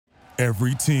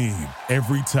Every team,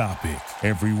 every topic,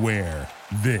 everywhere.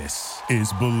 This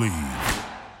is Believe.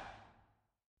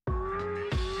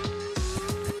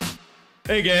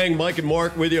 Hey gang, Mike and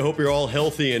Mark with you. Hope you're all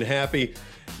healthy and happy.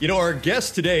 You know, our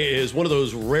guest today is one of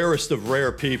those rarest of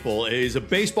rare people. He's a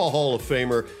baseball Hall of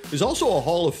Famer. He's also a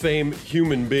Hall of Fame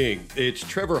human being. It's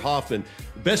Trevor Hoffman,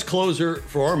 best closer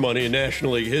for our money in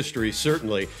National League history,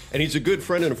 certainly. And he's a good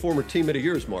friend and a former teammate of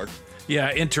yours, Mark.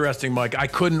 Yeah, interesting, Mike. I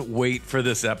couldn't wait for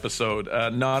this episode.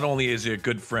 Not only is he a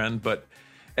good friend, but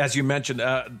as you mentioned,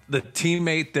 the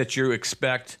teammate that you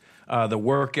expect, the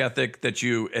work ethic that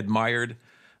you admired,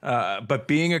 but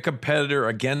being a competitor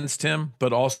against him,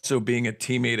 but also being a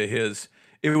teammate of his,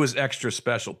 it was extra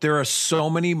special. There are so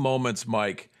many moments,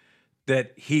 Mike,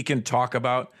 that he can talk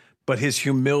about, but his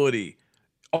humility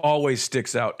always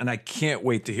sticks out. And I can't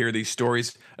wait to hear these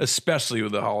stories, especially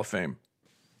with the Hall of Fame.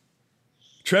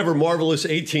 Trevor, marvelous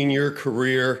 18-year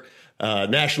career,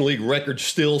 National League record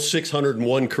still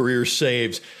 601 career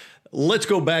saves. Let's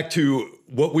go back to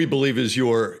what we believe is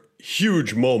your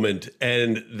huge moment,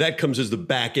 and that comes as the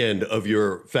back end of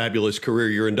your fabulous career,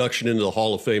 your induction into the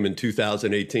Hall of Fame in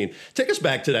 2018. Take us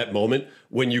back to that moment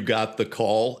when you got the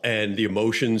call and the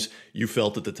emotions you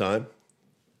felt at the time.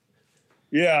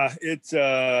 Yeah, it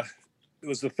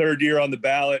was the third year on the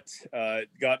ballot. It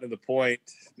got to the point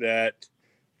that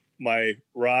my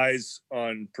rise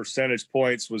on percentage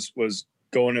points was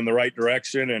going in the right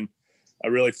direction. And I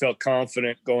really felt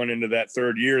confident going into that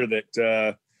third year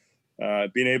that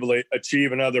being able to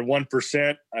achieve another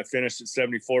 1%, I finished at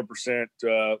 74%,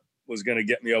 was going to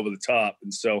get me over the top.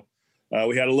 And so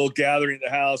we had a little gathering at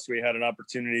the house. We had an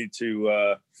opportunity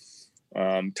to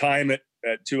time it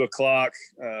at 2:00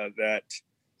 that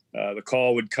the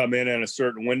call would come in a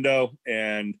certain window.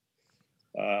 And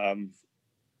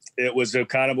it was a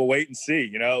kind of a wait and see.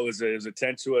 You know, it was a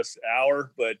tenuous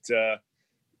hour, but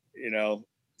you know,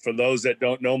 for those that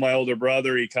don't know my older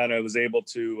brother, he kind of was able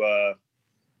to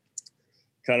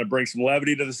kind of bring some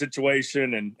levity to the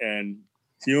situation and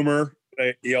humor.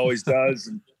 He always does.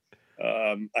 And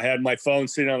I had my phone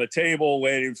sitting on the table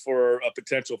waiting for a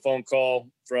potential phone call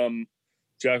from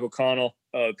Jack O'Connell,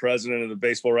 president of the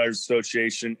Baseball Writers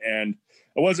Association. And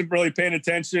I wasn't really paying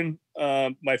attention.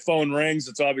 My phone rings.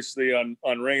 It's obviously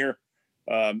on Ringer,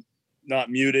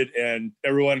 not muted. And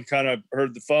everyone kind of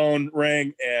heard the phone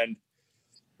ring and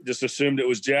just assumed it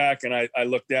was Jack. And I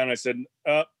looked down and I said,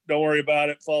 oh, don't worry about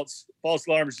it. False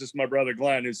alarm. It's just my brother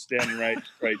Glenn who's standing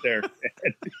right there.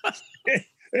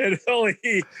 And only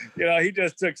he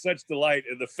just took such delight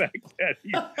in the fact that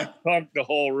he pumped the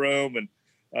whole room.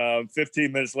 And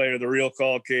 15 minutes later, the real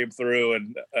call came through.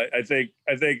 And I think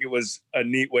it was a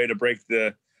neat way to break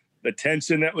the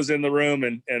tension that was in the room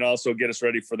and also get us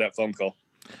ready for that phone call.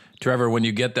 Trevor, when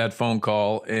you get that phone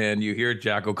call and you hear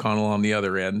Jack O'Connell on the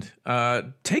other end,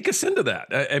 take us into that.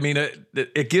 I mean,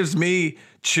 it gives me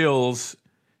chills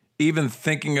even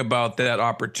thinking about that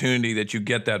opportunity that you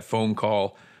get that phone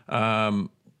call.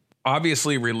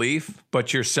 Obviously relief,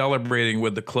 but you're celebrating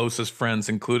with the closest friends,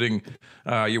 including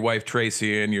your wife,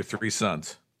 Tracy, and your 3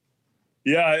 sons.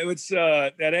 Yeah, it was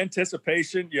that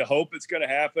anticipation. You hope it's going to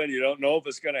happen. You don't know if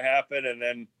it's going to happen. And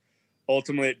then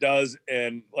ultimately it does.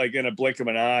 And like in a blink of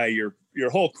an eye, your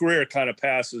whole career kind of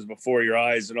passes before your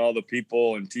eyes, and all the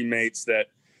people and teammates that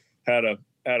had a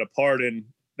part in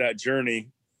that journey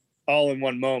all in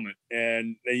one moment.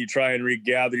 And then you try and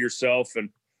regather yourself and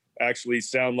actually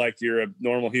sound like you're a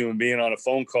normal human being on a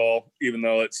phone call, even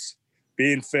though it's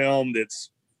being filmed, it's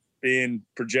being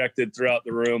projected throughout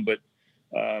the room. But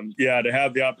to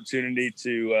have the opportunity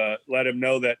to let him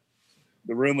know that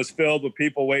the room was filled with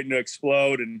people waiting to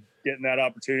explode and getting that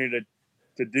opportunity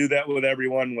to do that with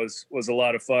everyone was a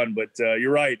lot of fun. But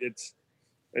you're right.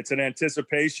 It's an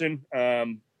anticipation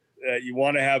that you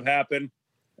want to have happen.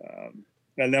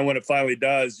 And then when it finally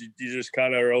does, you just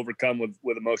kind of are overcome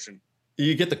with emotion.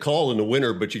 You get the call in the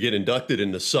winter, but you get inducted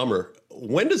in the summer.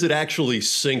 When does it actually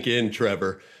sink in,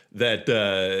 Trevor, that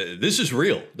this is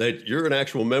real, that you're an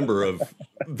actual member of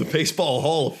the Baseball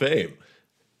Hall of Fame?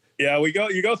 Yeah,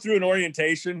 you go through an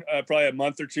orientation probably a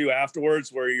month or two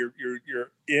afterwards, where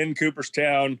you're in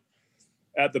Cooperstown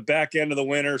at the back end of the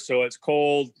winter, so it's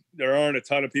cold. There aren't a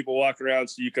ton of people walking around,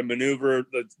 so you can maneuver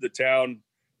the town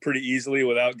pretty easily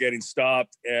without getting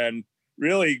stopped, and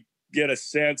really get a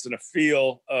sense and a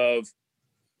feel of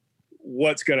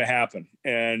what's going to happen.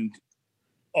 And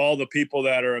all the people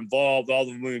that are involved, all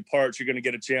the moving parts, you're going to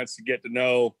get a chance to get to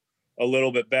know a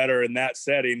little bit better in that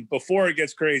setting before it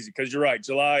gets crazy. Because you're right,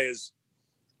 July is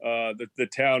the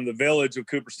town, the village of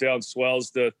Cooperstown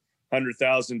swells to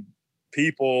 100,000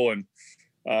 people, and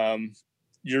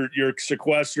you're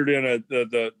sequestered in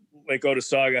the Lake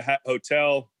Otesaga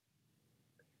Hotel.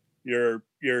 You're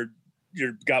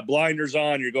got blinders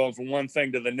on. You're going from one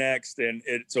thing to the next, and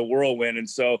it's a whirlwind. And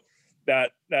so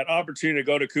that opportunity to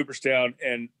go to Cooperstown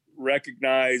and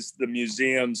recognize the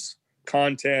museum's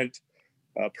content,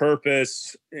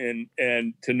 purpose, and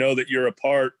to know that you're a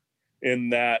part in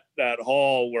that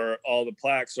hall where all the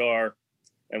plaques are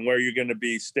and where you're going to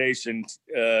be stationed,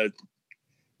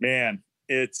 man,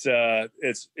 it's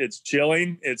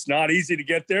chilling. It's not easy to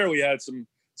get there. We had some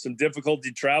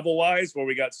difficulty travel wise where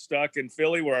we got stuck in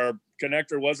Philly where our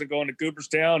connector wasn't going to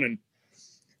Cooperstown, and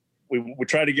we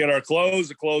tried to get our clothes.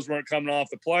 The clothes weren't coming off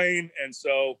the plane. And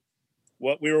so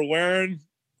what we were wearing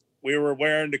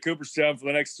to Cooperstown for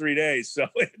the next 3 days. So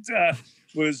it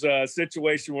was a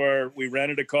situation where we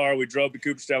rented a car, we drove to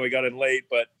Cooperstown, we got in late.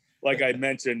 But like I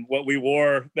mentioned, what we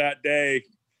wore that day,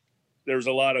 there was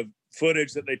a lot of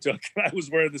footage that they took. I was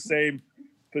wearing the same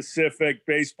Pacific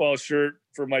baseball shirt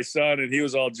for my son, and he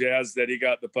was all jazzed that he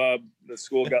got the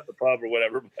school got the pub or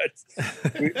whatever.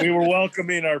 But we were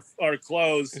welcoming our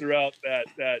clothes throughout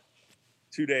that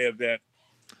 2-day event.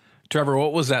 Trevor,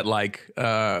 what was that like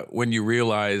when you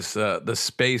realize the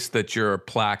space that your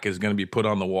plaque is going to be put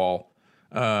on the wall?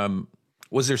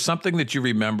 Was there something that you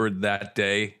remembered that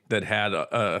day that had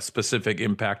a specific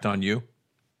impact on you?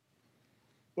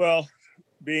 Well,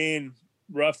 being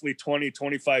roughly 20,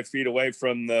 25 feet away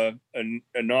from the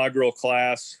inaugural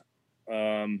class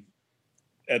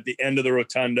at the end of the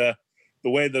rotunda, the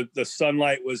way the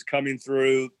sunlight was coming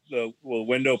through the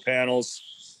window panels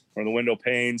or the window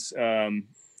panes,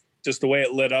 just the way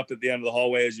it lit up at the end of the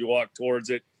hallway as you walk towards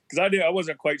it. Because I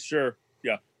wasn't quite sure.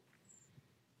 Yeah.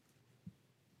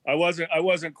 I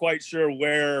wasn't quite sure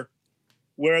where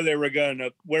they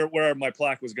were where my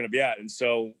plaque was going to be at. And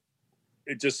so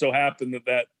it just so happened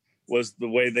that was the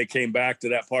way they came back to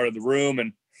that part of the room.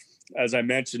 And as I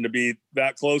mentioned, to be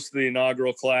that close to the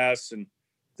inaugural class and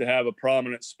to have a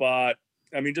prominent spot.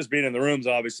 I mean, just being in the room's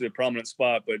obviously a prominent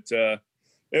spot, but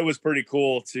it was pretty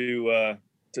cool to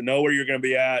know where you're going to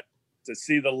be at, to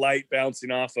see the light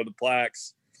bouncing off of the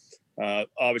plaques.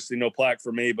 Obviously no plaque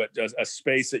for me, but just a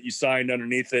space that you signed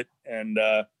underneath it. And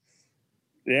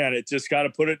and it just got to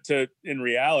put it in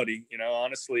reality.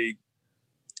 Honestly,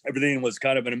 everything was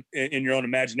kind of in your own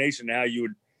imagination, how you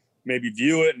would maybe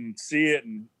view it and see it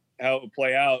and how it would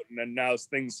play out. And then now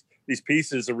these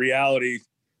pieces of reality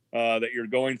that you're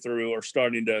going through are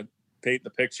starting to paint the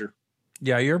picture.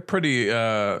 Yeah, you're pretty,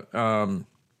 I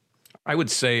would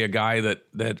say, a guy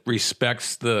that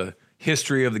respects the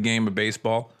history of the game of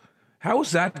baseball. How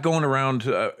is that going around,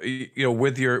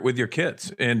 with your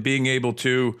kids and being able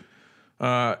to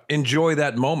enjoy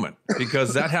that moment?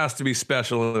 Because that has to be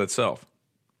special in itself.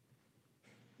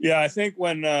 Yeah, I think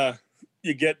when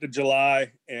you get to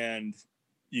July and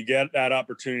you get that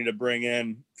opportunity to bring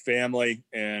in family,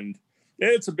 and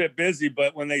it's a bit busy,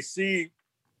 but when they see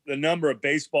the number of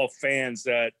baseball fans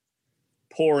that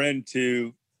pour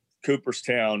into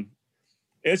Cooperstown,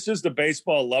 it's just a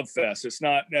baseball love fest. It's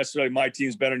not necessarily my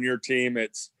team's better than your team.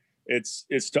 It's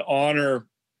to honor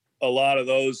a lot of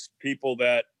those people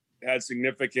that had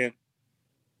significant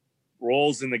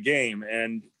roles in the game,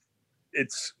 and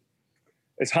it's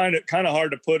kind of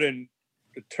hard to put in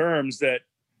the terms that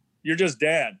you're just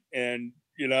dad. And,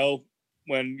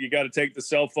 when you got to take the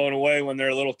cell phone away when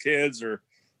they're little kids, or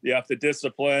you have to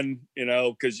discipline,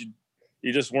 because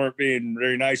you just weren't being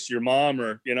very nice to your mom,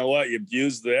 or, you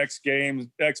abused the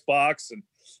Xbox. And,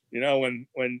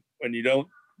 when you don't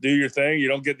do your thing, you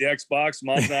don't get the Xbox,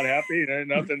 mom's not happy, and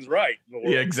nothing's right in the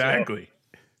world. Yeah, exactly.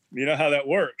 So, you know how that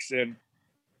works. And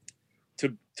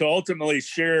to ultimately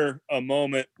share a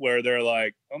moment where they're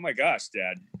like, "Oh my gosh,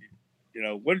 Dad,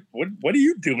 what are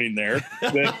you doing there?"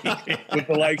 with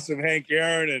the likes of Hank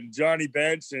Aaron and Johnny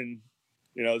Bench, and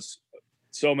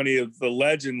so many of the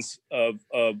legends of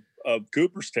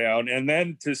Cooperstown, and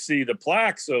then to see the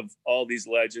plaques of all these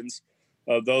legends,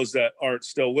 of those that aren't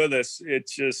still with us.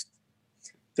 It's just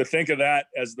to think of that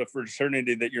as the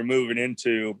fraternity that you're moving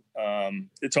into.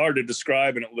 It's hard to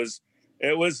describe, and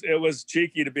it was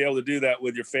cheeky to be able to do that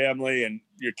with your family and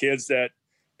your kids that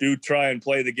do try and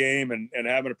play the game and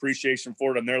have an appreciation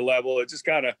for it on their level. It just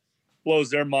kind of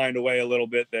blows their mind away a little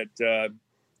bit that,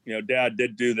 Dad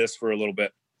did do this for a little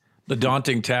bit. The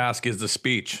daunting task is the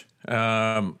speech.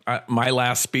 My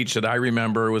last speech that I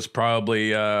remember was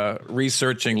probably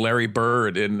researching Larry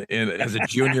Bird as a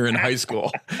junior in high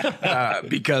school,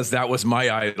 because that was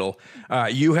my idol.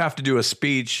 You have to do a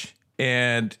speech,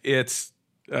 and it's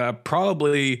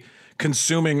probably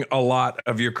consuming a lot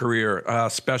of your career.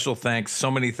 Special thanks, so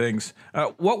many things.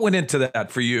 What went into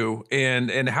that for you,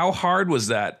 and how hard was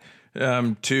that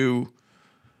to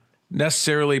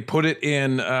necessarily put it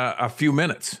in a few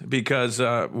minutes because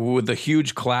with the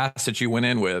huge class that you went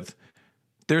in with,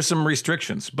 there's some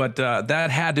restrictions, but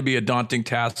that had to be a daunting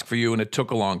task for you, and it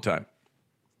took a long time.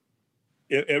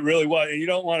 It really was. And you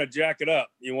don't want to jack it up.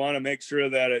 You want to make sure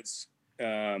that it's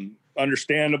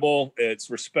understandable, it's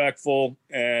respectful,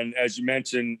 and as you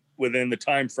mentioned, within the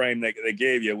time frame they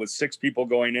gave you, with 6 people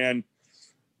going in,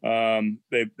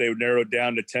 they narrowed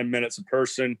down to 10 minutes a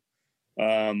person,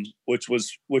 which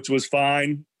was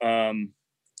fine.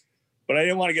 But I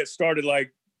didn't want to get started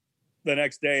like the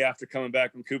next day after coming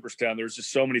back from Cooperstown. There was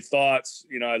just so many thoughts.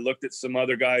 You know, I looked at some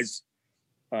other guys'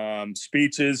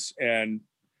 speeches and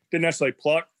didn't necessarily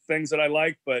pluck things that I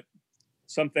liked, but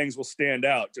some things will stand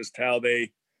out, just how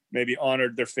they maybe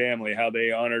honored their family, how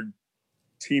they honored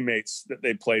teammates that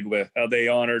they played with, how they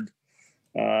honored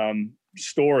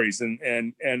stories.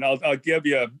 And I'll give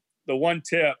you the one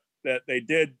tip that they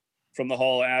did from the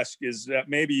Hall ask is that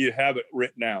maybe you have it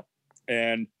written out.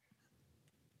 And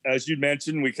as you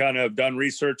mentioned, we kind of done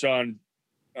research on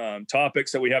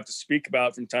topics that we have to speak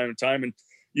about from time to time, and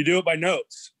you do it by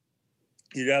notes.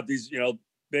 You have these,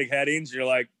 big headings. You're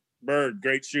like, Bird,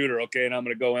 great shooter. Okay. And I'm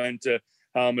going to go into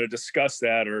how I'm going to discuss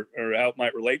that or how it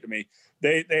might relate to me.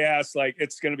 They asked, like,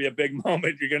 it's going to be a big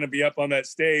moment. You're going to be up on that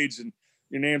stage and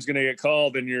your name's going to get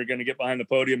called, and you're going to get behind the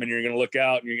podium and you're going to look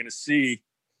out and you're going to see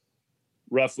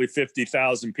roughly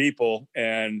 50,000 people.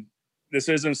 And this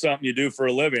isn't something you do for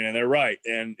a living. And they're right.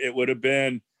 And it would have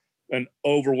been an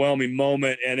overwhelming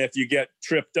moment. And if you get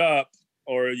tripped up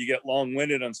or you get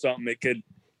long-winded on something,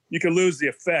 you could lose the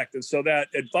effect. And so that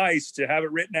advice to have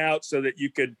it written out so that you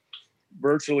could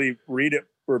virtually read it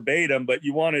verbatim, but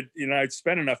you wanted, I'd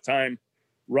spent enough time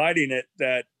writing it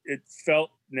that it felt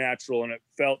natural and it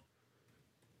felt,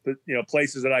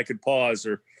 places that I could pause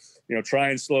or, try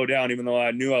and slow down, even though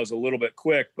I knew I was a little bit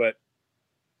quick. But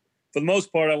for the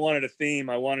most part, I wanted a theme.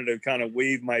 I wanted to kind of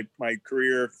weave my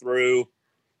career through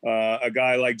a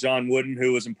guy like John Wooden,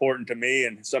 who was important to me,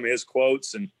 and some of his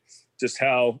quotes and just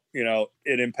how,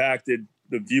 it impacted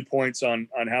the viewpoints on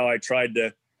how I tried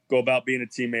to go about being a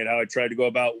teammate, how I tried to go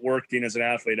about working as an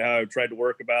athlete, how I tried to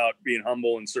work about being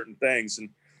humble in certain things. And,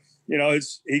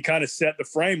 he kind of set the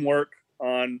framework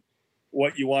on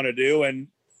what you want to do. And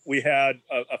we had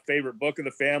a favorite book of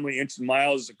the family. Inch and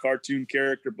Miles is a cartoon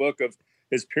character book of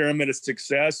his pyramid of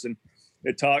success. And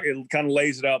it kind of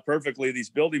lays it out perfectly, these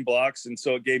building blocks. And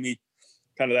so it gave me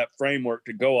kind of that framework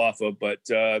to go off of, but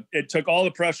it took all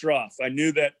the pressure off. I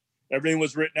knew that everything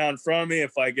was written out in front of me.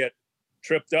 If I get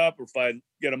tripped up or if I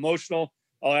get emotional,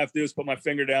 all I have to do is put my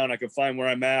finger down. I can find where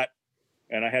I'm at.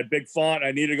 And I had big font.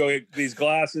 I needed to go get these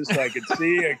glasses so I could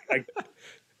see.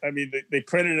 I mean, they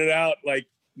printed it out like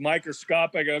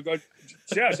microscopic. I go,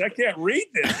 Josh, I can't read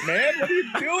this, man. What are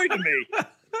you doing to me?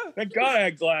 Thank God I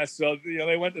had glasses. So,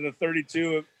 they went to the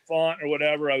 32 font or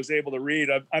whatever. I was able to read.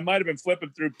 I might have been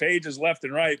flipping through pages left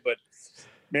and right, but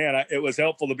man, it was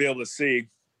helpful to be able to see.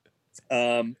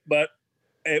 But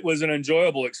it was an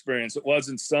enjoyable experience. It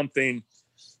wasn't something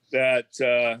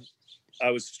that I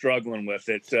was struggling with.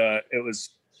 It was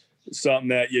something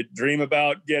that you dream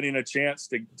about getting a chance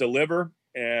to deliver.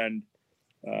 And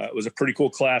it was a pretty cool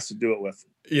class to do it with.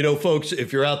 Folks,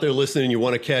 if you're out there listening and you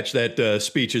want to catch that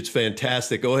speech, it's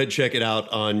fantastic. Go ahead and check it out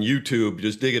on YouTube.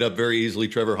 Just dig it up very easily.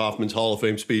 Trevor Hoffman's Hall of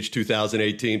Fame speech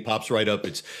 2018 pops right up.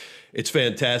 It's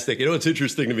fantastic. It's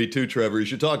interesting to me too, Trevor,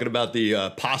 is you're talking about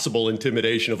the possible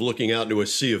intimidation of looking out into a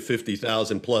sea of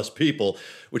 50,000 plus people,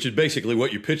 which is basically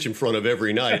what you pitch in front of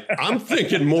every night. I'm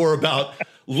thinking more about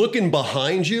looking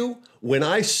behind you. When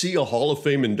I see a Hall of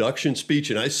Fame induction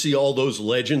speech and I see all those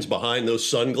legends behind those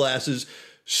sunglasses,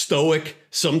 stoic,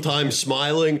 sometimes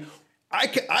smiling,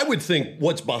 I would think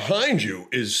what's behind you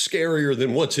is scarier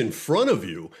than what's in front of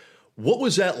you. What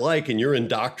was that like in your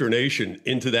indoctrination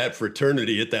into that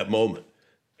fraternity at that moment?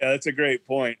 Yeah, that's a great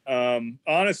point.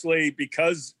 Honestly,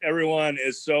 because everyone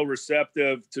is so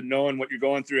receptive to knowing what you're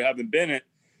going through, having been it,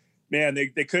 man,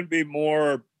 they couldn't be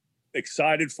more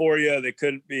excited for you. They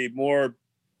couldn't be more,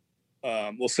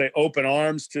 we'll say, open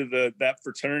arms to that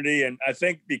fraternity. And I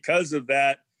think because of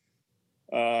that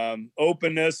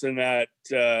openness and that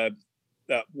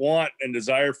want and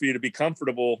desire for you to be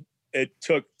comfortable, it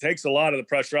takes a lot of the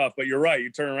pressure off. But you're right.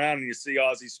 You turn around and you see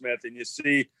Ozzie Smith and you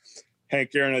see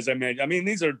Hank Aaron, as I mentioned. I mean,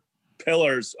 these are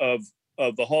pillars of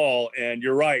the Hall. And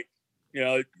you're right.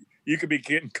 You could be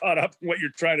getting caught up in what you're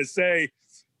trying to say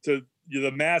to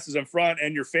the masses in front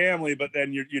and your family, but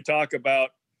then you talk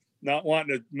about not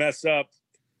wanting to mess up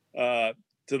to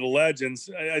the legends.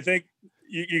 I think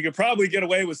you could probably get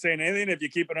away with saying anything. If you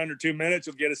keep it under 2 minutes,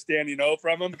 you'll get a standing O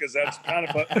from them, because that's kind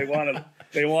of what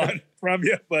they want from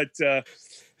you. But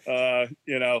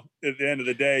you know, at the end of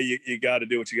the day, you got to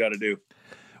do what you got to do.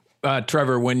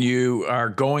 Trevor, when you are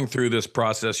going through this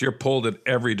process, you're pulled in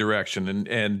every direction,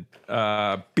 and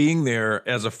being there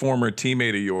as a former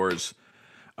teammate of yours,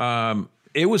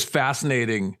 it was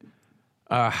fascinating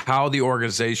how the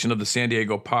organization of the San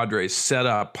Diego Padres set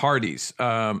up parties,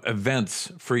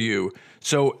 events for you,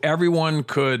 so everyone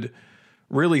could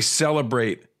really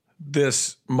celebrate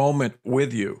this moment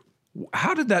with you.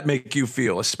 How did that make you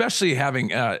feel, especially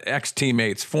having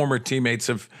ex-teammates, former teammates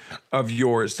of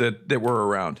yours that were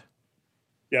around?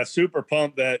 Yeah, super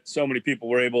pumped that so many people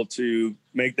were able to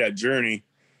make that journey.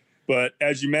 But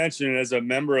as you mentioned, as a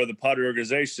member of the Padre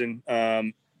organization,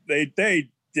 they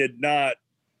did not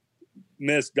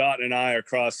miss dotting an I or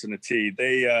crossing a T.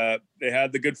 They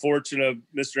had the good fortune of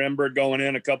Mr. Enberg going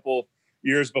in a couple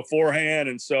years beforehand,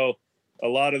 and so a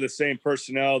lot of the same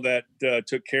personnel that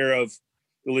took care of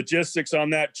the logistics on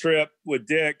that trip with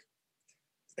Dick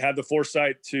had the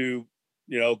foresight to,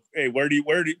 you know, hey,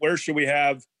 where should we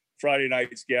have Friday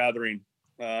night's gathering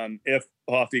if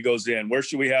Hoffy goes in? Where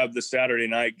should we have the Saturday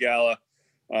night gala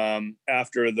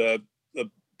after the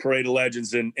Parade of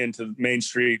Legends into Main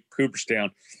Street,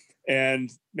 Cooperstown? And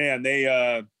man,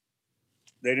 they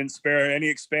didn't spare any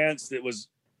expense. It was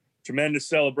tremendous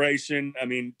celebration. I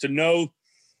mean, to know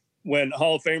when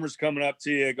Hall of Famers coming up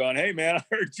to you going, hey man, I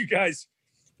heard you guys,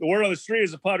 the word on the street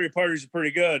is the Padre parties are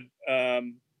pretty good.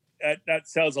 That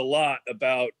tells a lot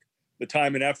about the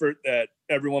time and effort that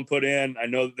everyone put in. I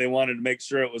know that they wanted to make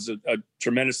sure it was a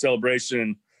tremendous celebration,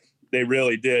 and they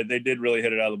really did. They did really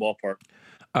hit it out of the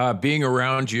ballpark. Being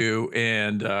around you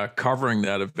and covering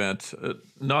that event,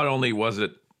 not only was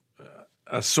it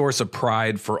a source of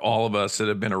pride for all of us that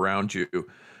have been around you,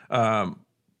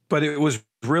 but it was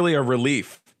really a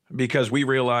relief because we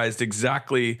realized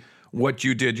exactly what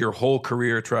you did your whole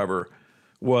career, Trevor,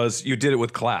 was you did it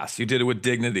with class. You did it with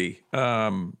dignity,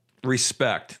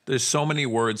 respect. There's so many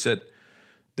words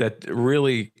that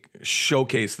really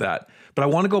showcase that. But I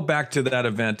want to go back to that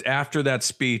event after that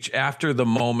speech, after the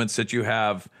moments that you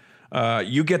have.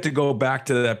 You get to go back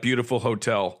to that beautiful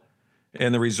hotel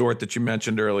and the resort that you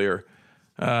mentioned earlier.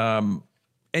 And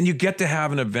you get to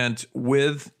have an event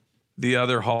with the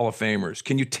other Hall of Famers.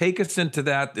 Can you take us into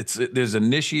that? There's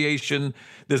initiation.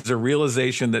 There's a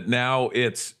realization that now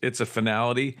it's a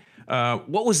finality.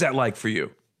 What was that like for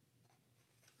you?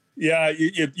 Yeah,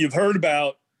 you've heard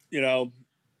about, you know,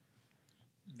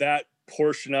 that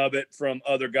portion of it from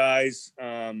other guys,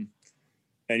 and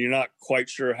you're not quite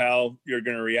sure how you're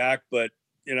going to react. But,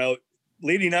 you know,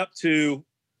 leading up to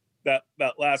that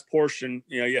last portion,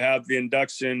 you know, you have the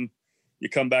induction, you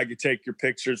come back, you take your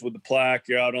pictures with the plaque,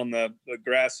 you're out on the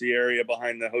grassy area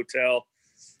behind the hotel.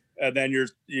 And then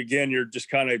you're just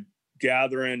kind of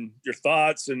gathering your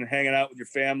thoughts and hanging out with your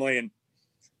family. And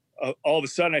all of a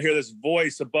sudden I hear this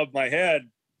voice above my head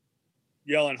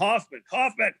yelling, Hoffman.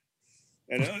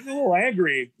 And I was a little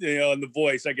angry, you know, in the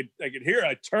voice. I could hear it.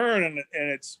 I turn and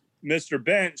it's Mr.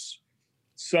 Bench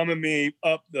summoned me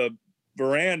up the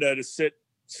veranda to sit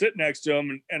next to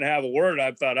him and have a word.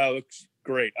 I thought, oh, it's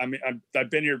great. I mean, I've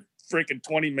been here freaking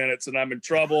 20 minutes and I'm in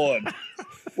trouble. And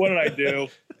what did I do?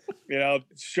 You know,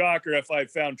 shocker if I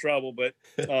found trouble, but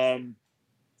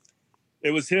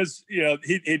it was his, you know,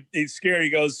 he's scared. He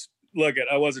goes, look,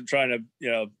 I wasn't trying to,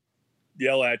 you know,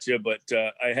 yell at you, but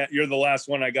you're the last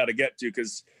one I got to get to,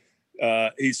 because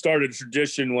he started a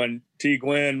tradition when T.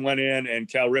 Gwynn went in and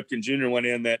Cal Ripken Jr. went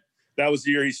in, that was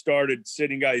the year he started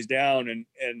sitting guys down,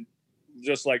 and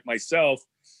just like myself,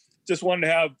 just wanted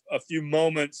to have a few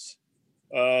moments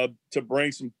to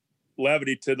bring some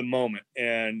levity to the moment.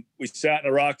 And we sat in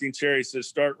a rocking chair. He says,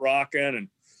 start rocking and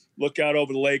look out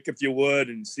over the lake if you would,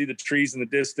 and see the trees in the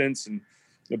distance and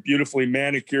the beautifully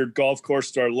manicured golf course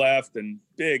to our left and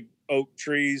big oak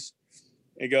trees.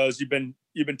 He goes, you've been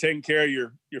taking care of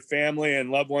your family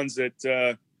and loved ones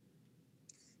that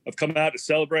have come out to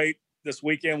celebrate this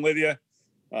weekend with you.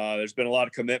 There's been a lot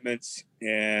of commitments,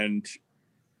 and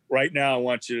right now I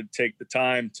want you to take the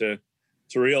time to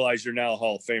realize you're now a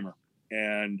Hall of Famer.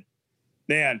 And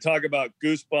man, talk about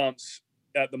goosebumps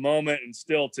at the moment, and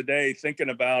still today thinking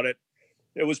about it.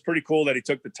 It was pretty cool that he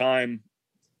took the time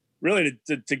really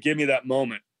to give me that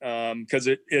moment, because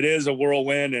it is a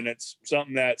whirlwind, and it's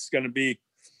something that's going to be,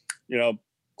 you know,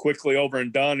 quickly over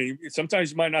and done. And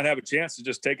sometimes you might not have a chance to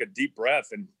just take a deep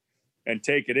breath and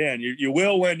take it in. You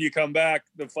will when you come back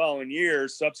the following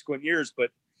years, subsequent years,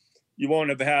 but you won't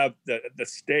have the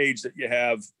stage that you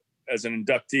have as an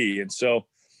inductee. And so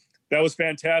that was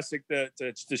fantastic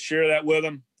to share that with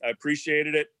him. I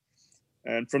appreciated it.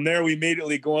 And from there, we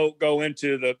immediately go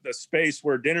into the space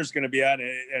where dinner's going to be at.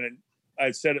 And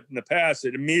I've said it in the past,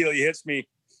 it immediately hits me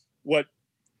what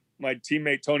my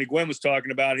teammate Tony Gwynn was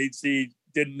talking about. He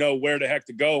didn't know where the heck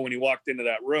to go when he walked into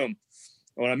that room.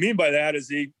 And what I mean by that is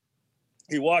he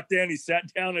walked in, he sat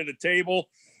down at a table,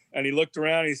 and he looked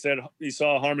around. He said he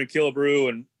saw Harmon Killebrew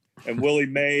and Willie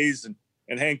Mays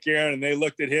and Hank Aaron, and they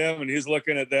looked at him, and he's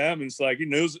looking at them, and it's like he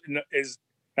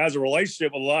has a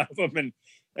relationship with a lot of them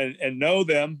and know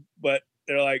them, but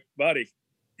they're like, buddy,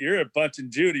 you're a Punch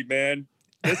and Judy, man.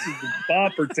 This is the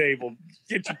bumper table.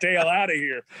 Get your tail out of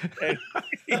here. And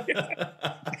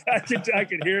I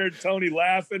could hear Tony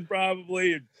laughing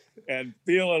probably and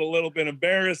feeling a little bit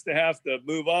embarrassed to have to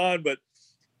move on, but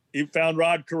he found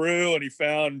Rod Carew and he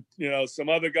found, some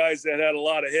other guys that had a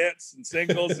lot of hits and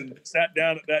singles and sat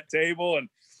down at that table. And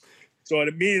so it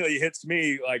immediately hits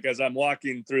me, like, as I'm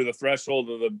walking through the threshold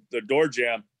of the door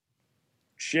jam,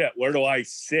 shit, where do I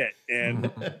sit? And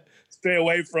stay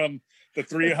away from the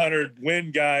 300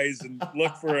 win guys and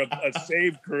look for a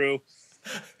save crew.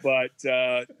 But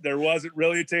there wasn't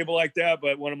really a table like that.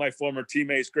 But one of my former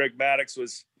teammates, Greg Maddox,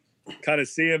 was kind of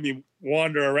seeing me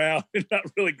wander around and not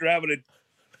really grabbing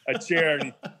a chair.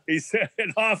 And he said,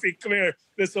 Hoffy, come here.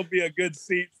 This will be a good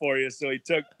seat for you. So he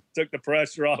took the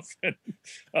pressure off and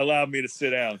allowed me to sit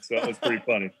down. So it was pretty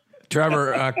funny.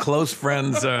 Trevor, close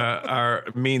friends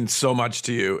mean so much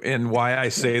to you. And why I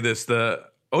say this, the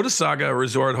Otesaga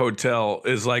Resort Hotel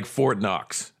is like Fort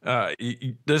Knox.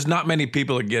 There's not many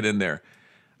people that get in there.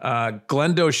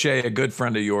 Glenn Doche, a good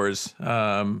friend of yours,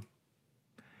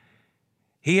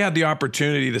 he had the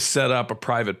opportunity to set up a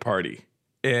private party.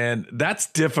 And that's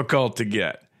difficult to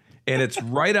get. And it's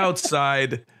right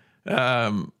outside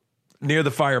near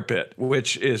the fire pit,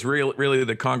 which is really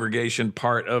the congregation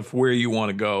part of where you want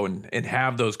to go and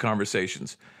have those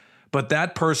conversations. But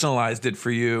that personalized it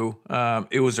for you.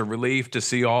 It was a relief to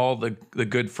see all the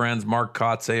good friends, Mark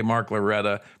Kotze, Mark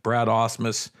Loretta, Brad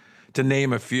Osmus, to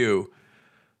name a few.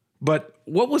 But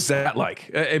what was that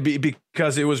like?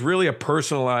 Because it was really a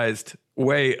personalized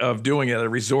way of doing it at a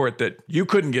resort that you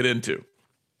couldn't get into.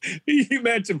 You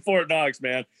mentioned Fort Knox,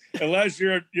 man. Unless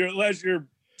you're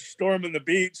storming the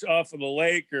beach off of the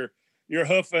lake or you're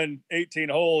hoofing 18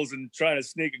 holes and trying to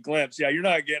sneak a glimpse, yeah, you're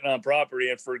not getting on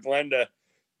property. And for Glenn to,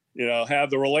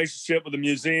 have the relationship with the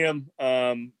museum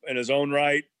in his own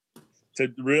right,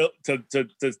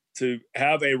 to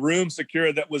have a room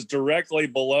secured that was directly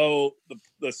below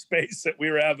the space that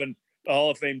we were having the Hall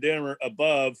of Fame dinner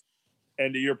above,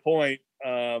 and to your point,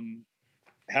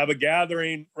 have a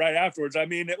gathering right afterwards. I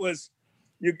mean, it was,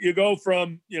 you go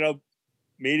from,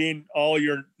 meeting all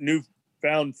your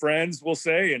newfound friends, we'll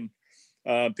say,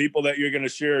 and people that you're going to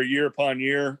share year upon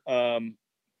year,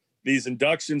 these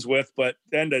inductions with, but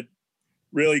then to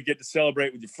really get to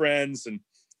celebrate with your friends and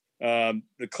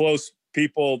the close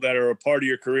people that are a part of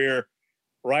your career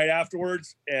right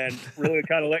afterwards and really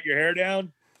kind of let your hair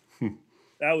down.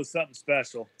 That was something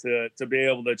special to be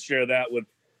able to share that with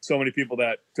so many people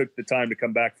that took the time to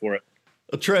come back for it.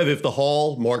 Trev, if the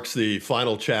Hall marks the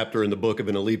final chapter in the book of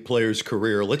an elite player's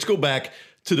career, let's go back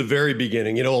to the very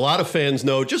beginning. A lot of fans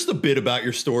know just a bit about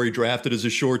your story. Drafted as a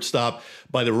shortstop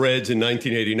by the Reds in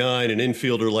 1989, an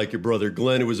infielder like your brother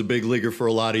Glenn, who was a big leaguer for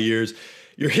a lot of years.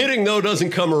 Your hitting, though, doesn't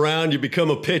come around. You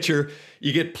become a pitcher.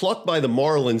 You get plucked by the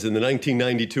Marlins in the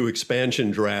 1992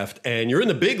 expansion draft, and you're in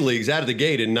the big leagues out of the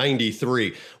gate in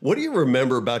 93. What do you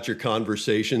remember about your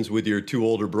conversations with your two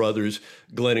older brothers,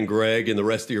 Glenn and Greg, and the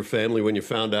rest of your family when you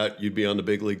found out you'd be on the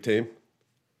big league team?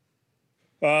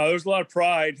 There was a lot of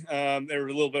pride. There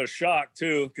was a little bit of shock,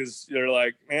 too, because they're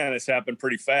like, man, this happened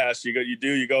pretty fast.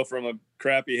 You go from a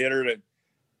crappy hitter to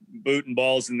booting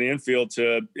balls in the infield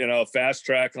to, fast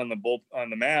track on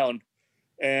the mound.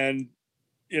 And,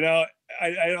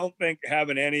 I don't think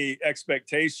having any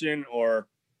expectation or,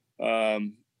 a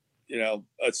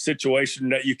situation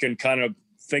that you can kind of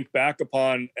think back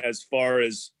upon as far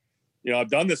as, I've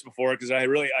done this before because I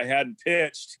hadn't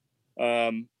pitched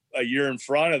a year in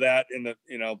front of that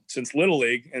since Little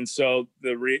League. And so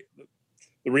the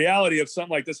reality of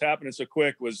something like this happening so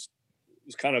quick was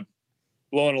kind of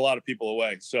blowing a lot of people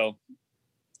away. So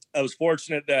I was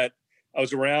fortunate that I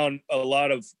was around a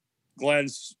lot of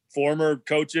Glenn's former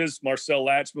coaches. Marcel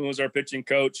Latchman was our pitching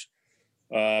coach.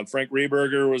 Frank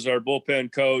Rehberger was our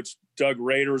bullpen coach. Doug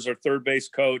Rader was our third base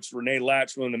coach. Renee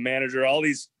Latchman, the manager. All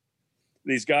these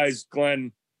guys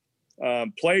Glenn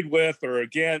played with or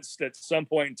against at some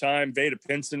point in time. Veda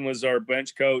Pinson was our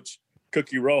bench coach.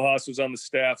 Cookie Rojas was on the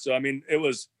staff. So, I mean, it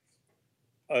was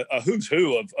a who's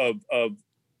who of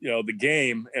the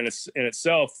game in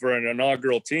itself for an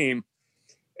inaugural team.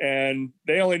 And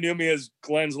they only knew me as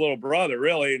Glenn's little brother,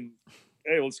 really. And,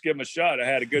 hey, let's give him a shot. I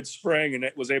had a good spring and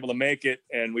it was able to make it.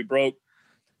 And we broke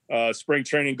spring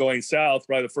training going south,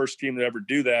 probably the first team to ever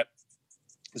do that,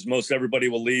 because most everybody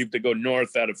will leave to go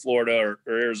north out of Florida or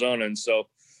Arizona. And so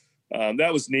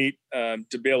that was neat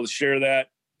to be able to share that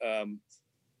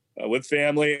with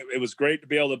family. It was great to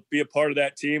be able to be a part of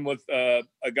that team with a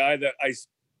guy that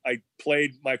I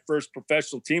played my first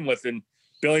professional team with in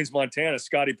Billings, Montana.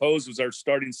 Scotty Pose was our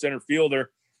starting center fielder,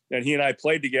 and he and I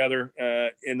played together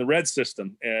in the Red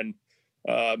system. And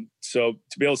so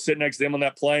to be able to sit next to him on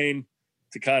that plane,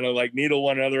 to kind of like needle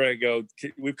one another, I go,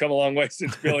 we've come a long way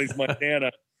since Billings,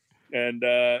 Montana, and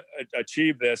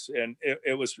achieved this. And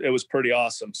it was pretty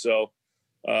awesome. So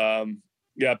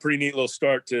yeah, pretty neat little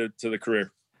start to the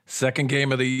career. Second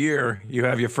game of the year, you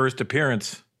have your first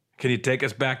appearance. Can you take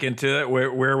us back into it?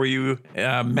 Where were you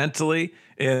mentally,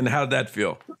 and how did that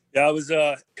feel? Yeah, I was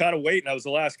kind of waiting. I was the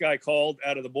last guy called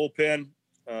out of the bullpen,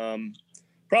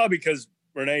 probably because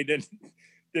Renee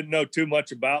didn't know too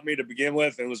much about me to begin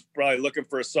with, and was probably looking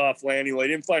for a soft landing. Well,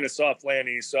 he didn't find a soft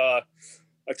landing. He saw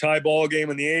a tie ball game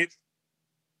in the 8th,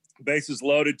 bases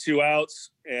loaded, 2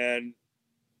 outs, and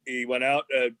he went out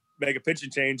to make a pitching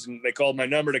change, and they called my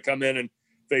number to come in and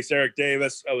face Eric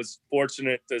Davis. I was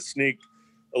fortunate to sneak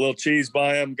a little cheese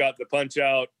by him, got the punch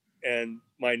out, and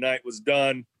my night was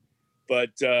done. But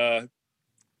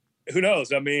who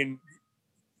knows? I mean,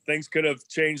 things could have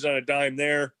changed on a dime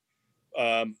there.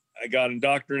 I got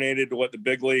indoctrinated to what the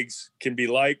big leagues can be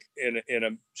like in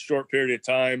a short period of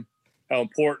time, how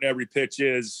important every pitch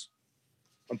is,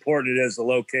 important it is to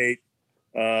locate,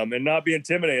 and not be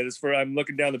intimidated. I'm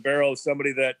looking down the barrel of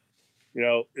somebody that,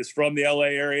 is from the LA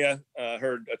area,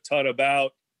 heard a ton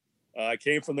about. I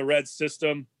came from the Reds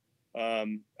system.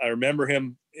 I remember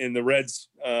him in the Reds,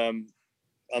 on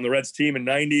the Reds team in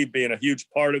 '90, being a huge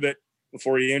part of it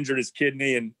before he injured his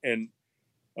kidney. And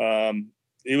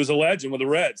he was a legend with the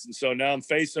Reds. And so now I'm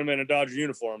facing him in a Dodger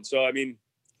uniform. So, I mean,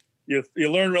 you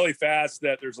learn really fast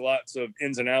that there's lots of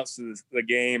ins and outs to the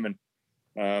game, and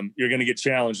you're going to get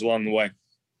challenged along the way.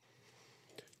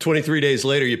 23 days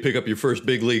later, you pick up your first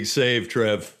big league save,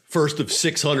 Trev. First of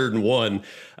 601.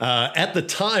 At the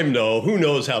time, though, who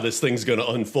knows how this thing's going to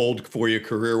unfold for you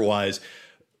career-wise.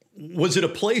 Was it a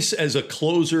place as a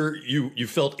closer you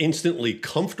felt instantly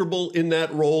comfortable in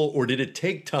that role, or did it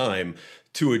take time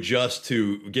to adjust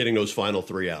to getting those final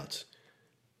 3 outs?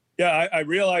 Yeah, I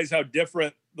realized how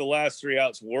different the last 3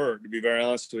 outs were, to be very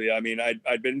honest with you. I mean,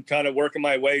 I'd been kind of working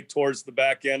my way towards the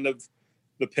back end of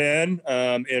the pen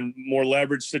in more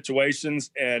leverage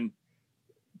situations, and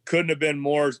couldn't have been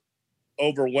more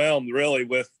overwhelmed really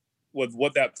with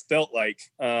what that felt like,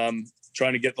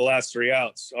 trying to get the last 3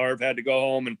 outs. Arv had to go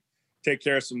home and take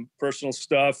care of some personal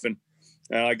stuff, and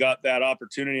I got that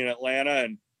opportunity in Atlanta.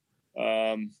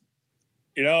 And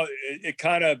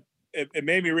it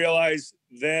made me realize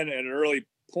then at an early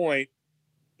point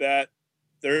that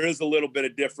there is a little bit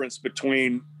of difference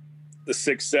between the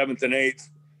 6th, 7th, and 8th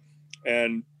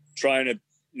and trying to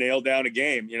nail down a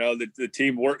game. The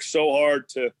team works so hard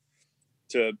to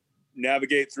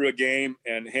navigate through a game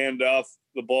and hand off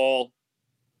the ball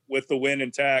with the win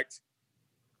intact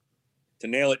to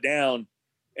nail it down.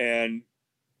 And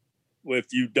if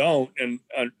you don't, and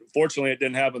unfortunately it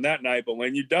didn't happen that night, but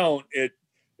when you don't, it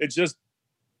just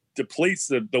depletes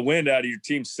the wind out of your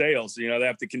team's sails. They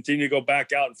have to continue to go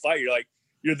back out and fight.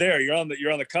 You're there, you're on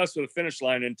the cusp of the finish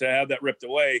line, and to have that ripped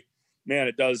away, man,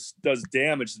 it does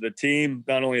damage to the team,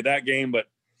 not only that game, but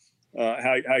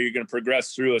how you're going to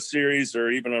progress through a series or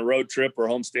even a road trip or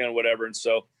homestand or whatever. And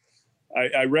so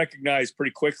I recognized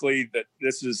pretty quickly that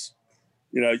this is,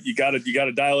 you got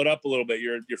to dial it up a little bit.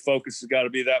 Your focus has got to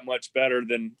be that much better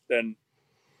than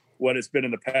what it's been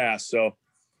in the past. So,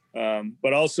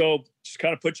 but also just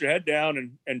kind of put your head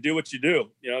down and do what you do.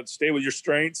 Stay with your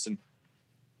strengths and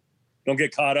don't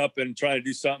get caught up in trying to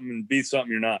do something and be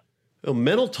something you're not. Well,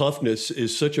 mental toughness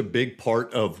is such a big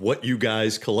part of what you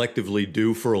guys collectively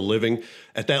do for a living.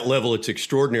 At that level, it's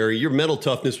extraordinary. Your mental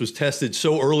toughness was tested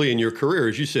so early in your career.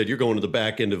 As you said, you're going to the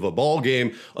back end of a ball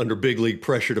game under big league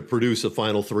pressure to produce the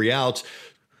final 3 outs.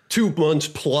 2 months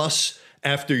plus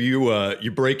after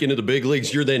you break into the big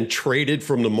leagues, you're then traded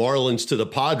from the Marlins to the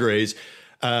Padres,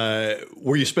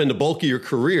 where you spend the bulk of your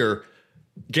career.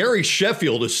 Gary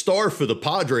Sheffield, a star for the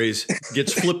Padres,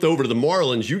 gets flipped over to the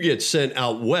Marlins. You get sent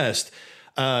out west.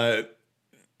 I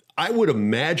would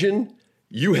imagine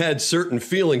you had certain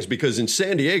feelings because in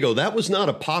San Diego, that was not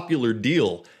a popular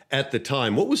deal at the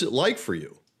time. What was it like for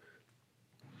you?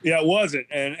 Yeah, it wasn't.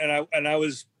 And I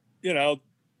was,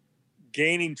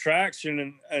 gaining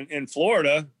traction in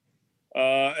Florida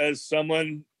as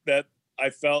someone that I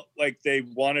felt like they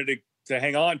wanted to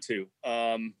hang on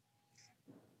to.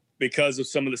 Because of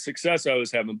some of the success I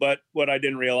was having. But what I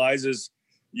didn't realize is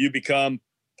you become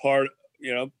part,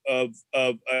 of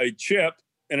a chip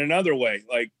in another way.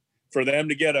 Like for them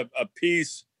to get a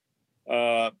piece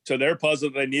to their puzzle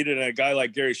that they needed, and a guy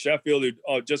like Gary Sheffield,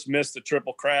 who just missed the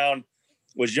Triple Crown,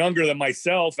 was younger than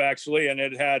myself actually, and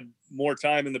had more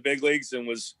time in the big leagues, and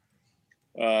was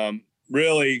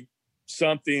really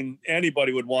something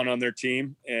anybody would want on their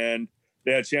team. And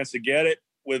they had a chance to get it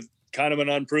with kind of an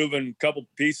unproven couple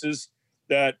pieces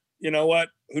that,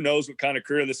 who knows what kind of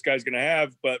career this guy's going to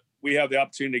have, but we have the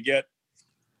opportunity to get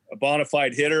a bona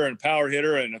fide hitter and power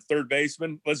hitter and a third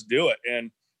baseman. Let's do it.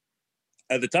 And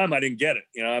at the time I didn't get it.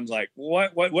 I'm like,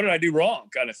 what did I do wrong,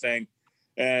 kind of thing.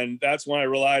 And that's when I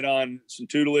relied on some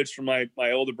tutelage from my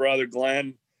older brother,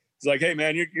 Glenn. He's like, hey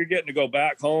man, you're getting to go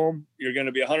back home. You're going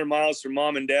to be 100 miles from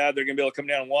mom and dad. They're going to be able to come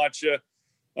down and watch you.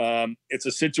 It's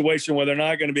a situation where they're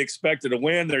not going to be expected to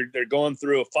win. They're going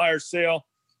through a fire sale.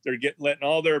 They're letting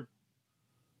all their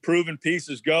proven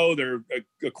pieces go. They're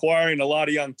acquiring a lot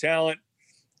of young talent.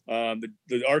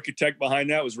 The architect behind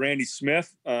that was Randy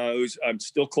Smith, who's I'm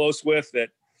still close with, that,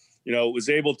 was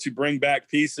able to bring back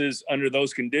pieces under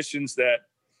those conditions that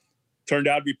turned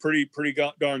out to be pretty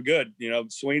darn good.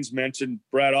 Sweens mentioned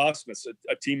Brad Ausmus,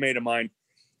 a teammate of mine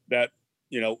that,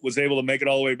 was able to make it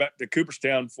all the way back to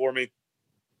Cooperstown for me,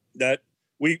 that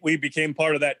we became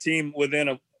part of that team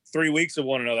within 3 weeks of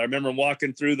one another. I remember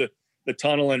walking through the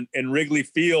tunnel in Wrigley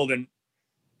Field, and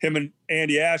him and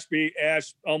Andy Ashby,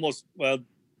 almost,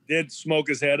 did smoke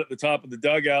his head at the top of the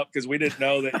dugout because we didn't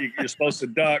know that you're supposed to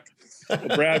duck.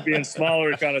 But Brad being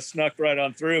smaller, kind of snuck right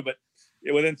on through. But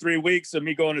within 3 weeks of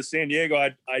me going to San Diego,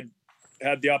 I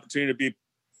had the opportunity to be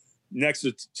next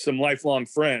to some lifelong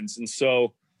friends. And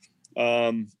so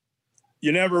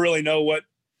you never really know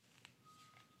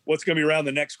what's going to be around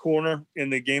the next corner in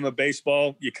the game of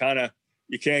baseball. You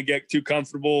can't get too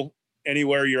comfortable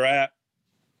anywhere you're at.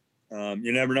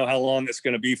 You never know how long it's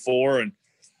going to be for. And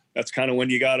that's kind of when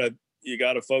you gotta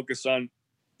focus on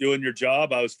doing your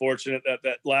job. I was fortunate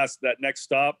that next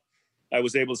stop, I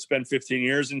was able to spend 15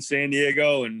 years in San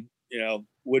Diego, and,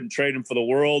 wouldn't trade him for the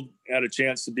world. Had a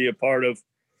chance to be a part of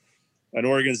an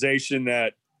organization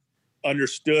that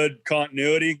understood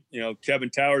continuity. Kevin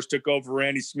Towers took over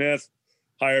Randy Smith,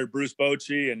 hired Bruce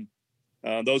Bochy,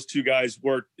 and those two guys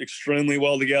worked extremely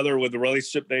well together with the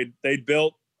relationship they'd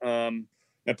built, and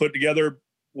put together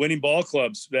winning ball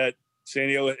clubs that San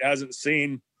Diego hasn't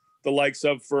seen the likes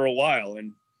of for a while.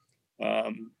 And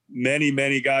many,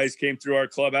 many guys came through our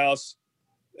clubhouse,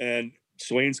 and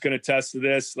Swain's can attest to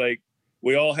this. Like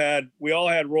we all had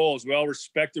roles. We all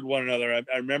respected one another.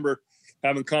 I remember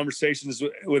having conversations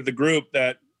with the group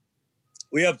that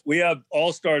we have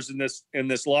all-stars in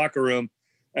this locker room.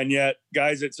 And yet,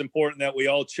 guys, it's important that we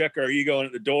all check our ego in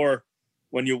at the door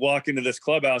when you walk into this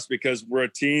clubhouse, because we're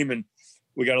a team, and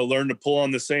we got to learn to pull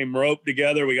on the same rope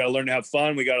together. We got to learn to have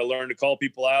fun. We got to learn to call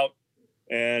people out.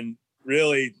 And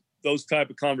really, those type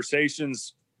of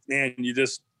conversations, man, you're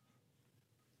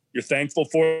thankful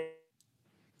for.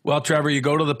 Well, Trevor, you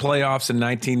go to the playoffs in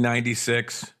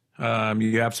 1996.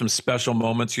 You have some special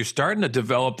moments. You're starting to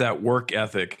develop that work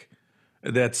ethic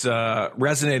that's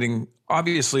resonating,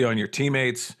 obviously, on your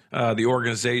teammates, the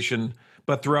organization,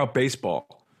 but throughout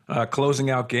baseball. Closing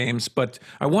out games. But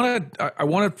I want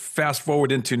to fast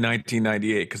forward into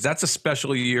 1998, because that's a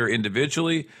special year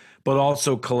individually, but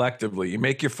also collectively. You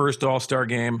make your first All-Star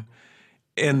game,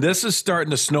 and this is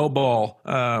starting to snowball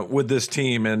with this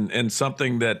team, and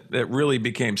something that really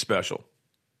became special.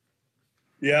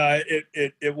 Yeah,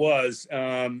 it was.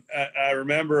 I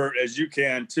remember, as you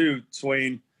can too,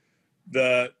 Swain,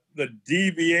 the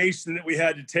deviation that we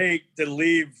had to take to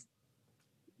leave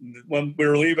when we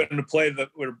were leaving to play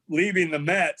we're leaving the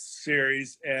Mets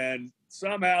series, and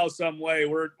somehow, some way,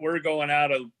 we're going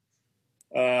out of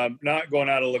not going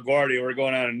out of LaGuardia, we're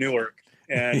going out of Newark,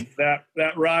 and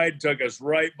that ride took us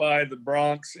right by the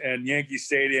Bronx and Yankee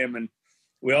Stadium, and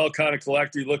we all kind of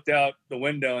collectively looked out the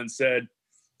window and said,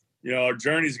 our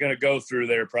journey's going to go through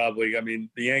there probably. I mean,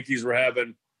 the Yankees were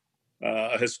having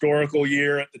a historical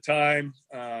year at the time.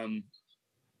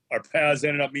 Our paths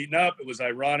ended up meeting up. It was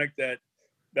ironic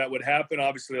that would happen.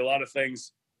 Obviously, a lot of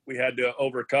things we had to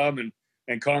overcome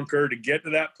and conquer to get to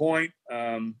that point.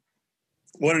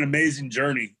 What an amazing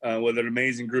journey with an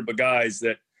amazing group of guys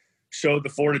that showed the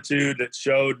fortitude, that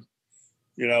showed,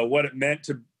 what it meant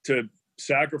to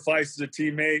sacrifice as a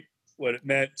teammate, what it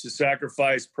meant to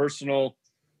sacrifice personal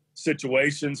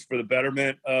situations for the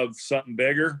betterment of something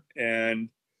bigger. And,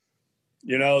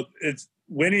 it's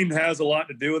winning has a lot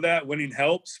to do with that. Winning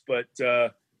helps, but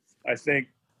I think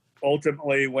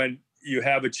ultimately when you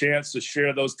have a chance to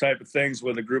share those type of things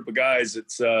with a group of guys,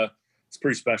 it's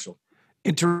pretty special.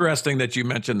 Interesting that you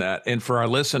mentioned that. And for our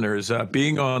listeners,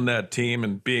 being on that team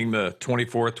and being the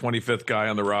 24th, 25th guy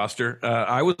on the roster,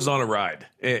 I was on a ride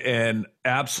and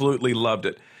absolutely loved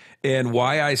it. And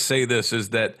why I say this is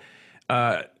that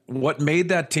what made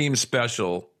that team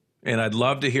special, and I'd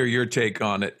love to hear your take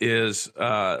on it, is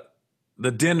the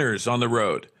dinners on the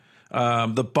road,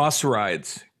 the bus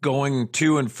rides going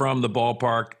to and from the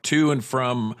ballpark, to and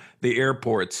from the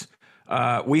airports.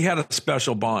 We had a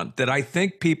special bond that I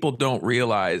think people don't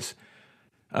realize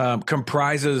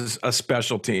comprises a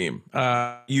special team.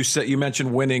 You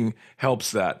mentioned winning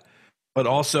helps that, but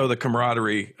also the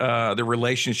camaraderie, the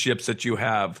relationships that you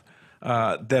have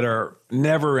that are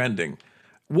never ending.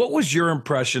 What was your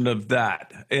impression of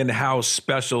that and how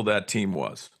special that team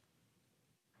was?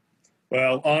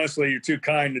 Well, honestly, you're too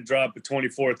kind to drop a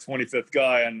 24th, 25th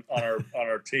guy on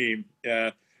our team.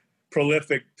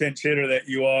 Prolific pinch hitter that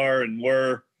you are and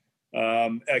were.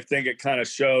 I think it kind of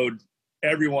showed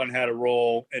everyone had a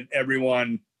role and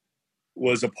everyone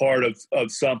was a part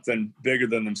of something bigger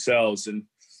than themselves. And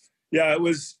yeah, it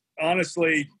was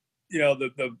honestly,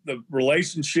 the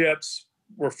relationships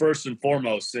were first and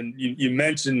foremost. And you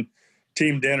mentioned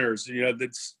team dinners.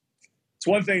 It's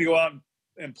one thing to go out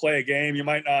and play a game. You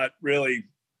might not really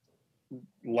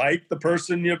like the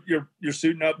person you're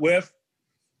suiting up with.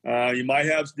 You might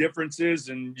have differences,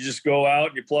 and you just go out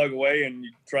and you plug away and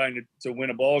you're trying to win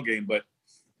a ball game. But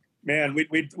man,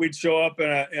 we'd show up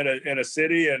in a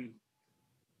city and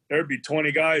there'd be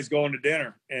 20 guys going to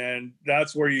dinner, and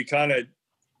that's where you kind of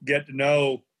get to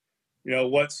know,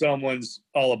 what someone's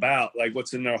all about, like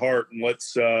what's in their heart and what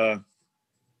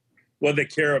they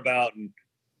care about, and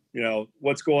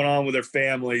what's going on with their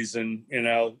families, and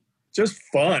just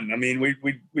fun. I mean,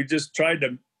 we just tried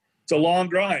to. It's a long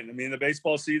grind. I mean, the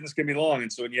baseball seasons can be long,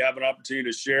 and so when you have an opportunity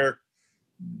to share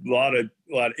a lot of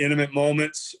intimate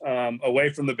moments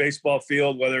away from the baseball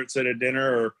field, whether it's at a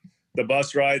dinner or the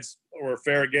bus rides or a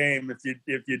fair game,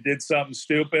 if you did something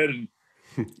stupid and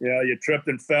you tripped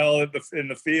and fell in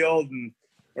the field,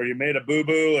 or you made a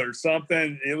boo-boo or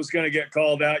something, it was going to get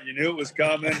called out. You knew it was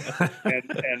coming,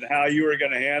 and how you were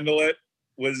going to handle it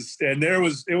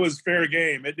it was fair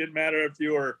game. It didn't matter if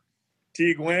you were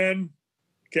T. Gwynn,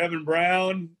 Kevin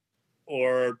Brown,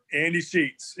 or Andy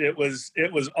Sheets. It was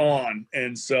on.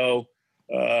 And so,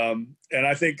 and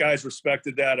I think guys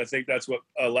respected that. I think that's what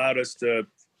allowed us to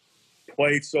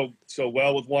play so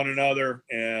well with one another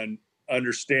and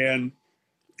understand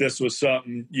this was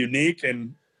something unique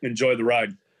and enjoy the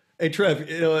ride. Hey, Trev,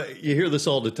 you hear this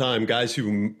all the time. Guys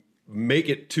who make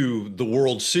it to the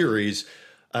World Series,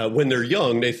 when they're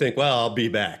young, they think, well, I'll be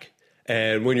back.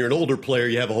 And when you're an older player,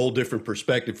 you have a whole different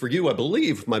perspective. For you, I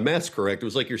believe, if my math's correct, it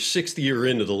was like your 6th year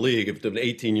into the league of an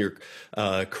 18-year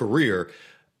career.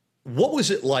 What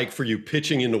was it like for you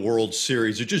pitching in the World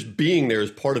Series, or just being there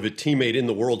as part of a teammate in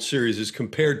the World Series, as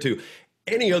compared to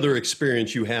any other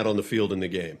experience you had on the field in the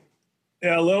game?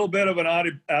 Yeah, a little bit of an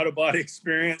out-of-body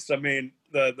experience. I mean,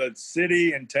 the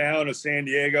city and town of San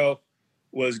Diego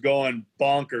was going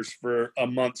bonkers for a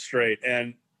month straight.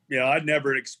 And, I'd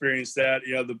never experienced that.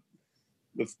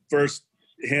 The first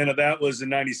hint of that was in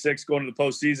 '96, going to the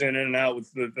postseason, in and out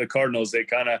with the Cardinals. They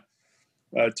kind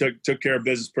of took care of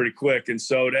business pretty quick. And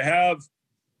so to have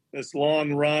this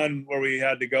long run where we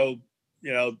had to go,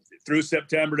 through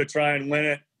September to try and win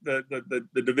it,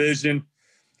 the division,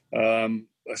 a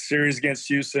series against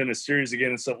Houston, a series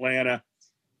against Atlanta,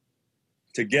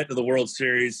 to get to the World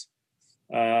Series,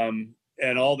 and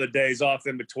all the days off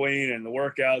in between and the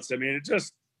workouts. I mean,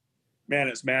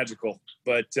 it's magical.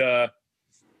 But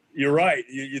you're right.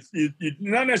 You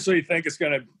not necessarily think it's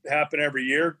going to happen every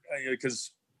year,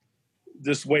 because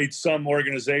this way some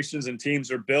organizations and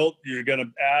teams are built. You're going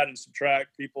to add and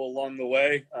subtract people along the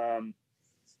way.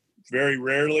 Very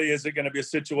rarely is it going to be a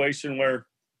situation where,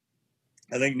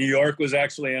 I think New York was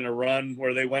actually in a run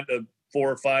where they went to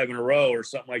 4 or 5 in a row or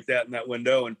something like that in that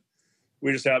window. And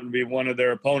we just happened to be one of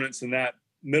their opponents in that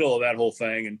middle of that whole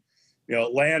thing. And,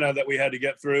 Atlanta, that we had to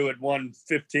get through, had won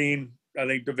 15, I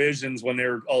think, divisions when they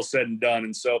were all said and done.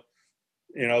 And so,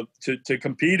 to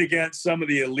compete against some of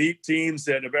the elite teams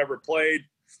that have ever played,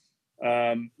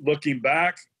 looking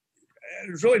back,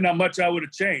 there's really not much I would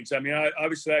have changed. I mean,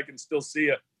 obviously I can still see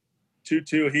a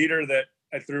 2-2 heater that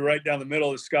I threw right down the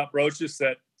middle of Scott Brocious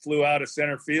that flew out of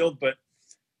center field. But,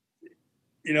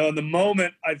 in the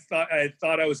moment, I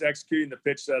thought I was executing the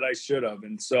pitch that I should have.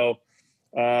 And so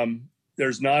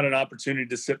there's not an opportunity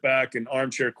to sit back and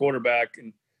armchair quarterback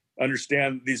and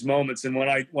understand these moments. And when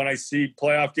I see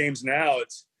playoff games now,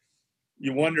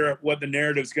 you wonder what the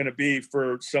narrative is going to be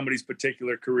for somebody's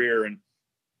particular career. And,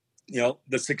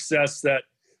 the success that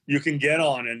you can get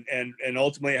on, and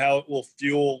ultimately how it will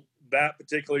fuel that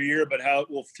particular year, but how it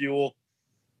will fuel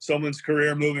someone's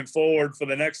career moving forward for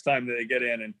the next time that they get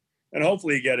in, and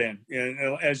hopefully you get in.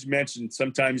 And as you mentioned,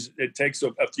 sometimes it takes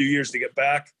a few years to get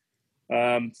back.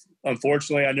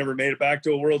 Unfortunately, I never made it back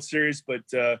to a World Series, but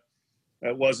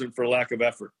it wasn't for lack of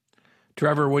effort.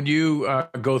 Trevor, when you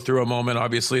go through a moment,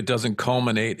 obviously it doesn't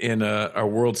culminate in a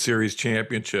World Series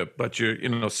championship, but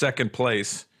you're second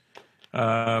place.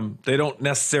 They don't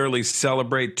necessarily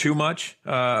celebrate too much,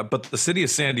 but the city of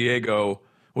San Diego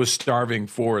was starving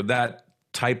for that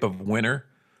type of winner.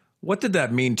 What did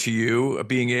that mean to you,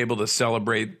 being able to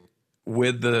celebrate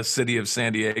with the city of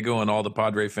San Diego and all the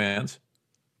Padre fans?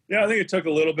 Yeah, I think it took a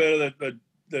little bit of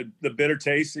the bitter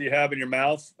taste that you have in your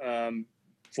mouth.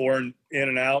 4 in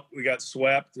and out, we got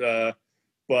swept.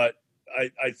 But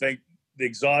I think the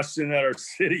exhaustion that our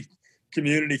city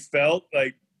community felt,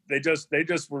 like they just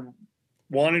were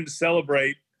wanting to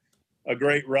celebrate a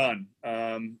great run.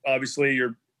 Obviously,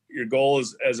 your goal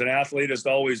as an athlete is to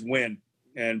always win,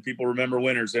 and people remember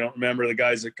winners. They don't remember the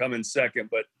guys that come in second.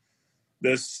 But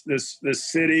this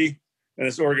city and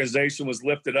this organization was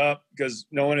lifted up because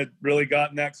no one had really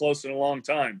gotten that close in a long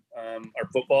time. Our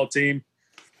football team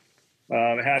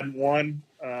hadn't won.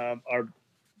 Our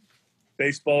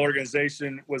baseball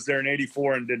organization was there in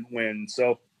 '84 and didn't win.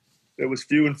 So it was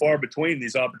few and far between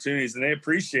these opportunities, and they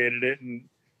appreciated it. And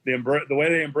the way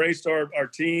they embraced our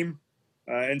team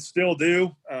and still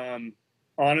do,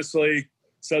 honestly,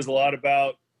 says a lot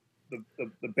about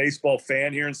the baseball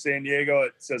fan here in San Diego.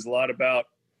 It says a lot about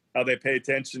how they pay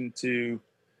attention to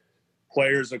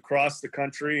players across the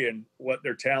country and what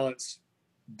their talents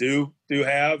do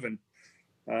have. And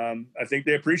I think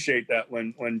they appreciate that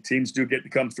when teams do get to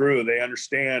come through. They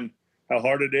understand how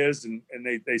hard it is, and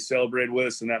they celebrated with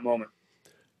us in that moment.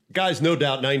 Guys, no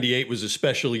doubt 98 was a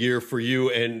special year for you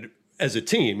and as a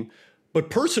team. But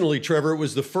personally, Trevor, it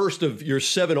was the first of your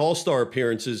 7 All-Star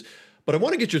appearances. But I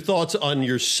want to get your thoughts on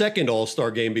your second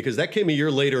All-Star game, because that came a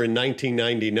year later in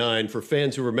 1999. For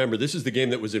fans who remember, this is the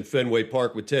game that was in Fenway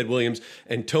Park with Ted Williams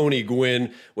and Tony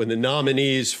Gwynn when the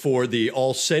nominees for the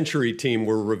All-Century team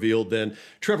were revealed then.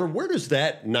 Trevor, where does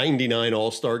that 99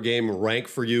 All-Star game rank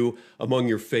for you among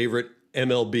your favorite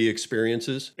MLB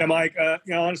experiences? Yeah, Mike,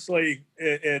 honestly,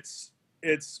 it's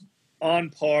on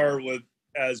par with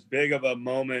as big of a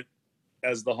moment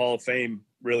as the Hall of Fame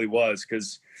really was,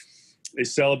 because they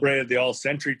celebrated the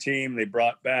All-Century team. They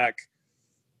brought back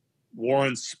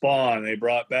Warren Spahn. They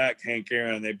brought back Hank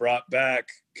Aaron. They brought back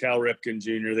Cal Ripken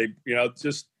Jr. They,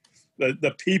 just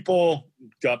the people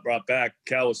got brought back.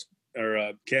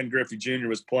 Ken Griffey Jr.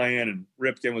 was playing, and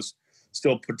Ripken was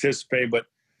still participating. But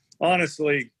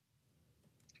honestly,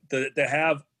 to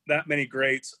have that many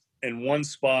greats in one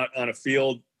spot on a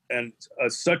field, and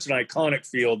such an iconic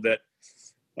field that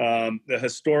the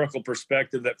historical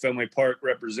perspective that Fenway Park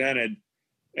represented,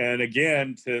 and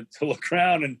again to look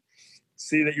around and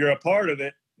see that you're a part of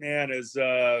it, man,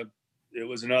 it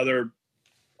was another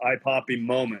eye-popping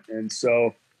moment. And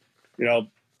so,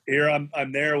 here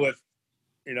I'm there with,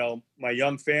 my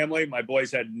young family. My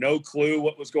boys had no clue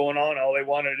what was going on. All they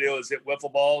wanted to do was hit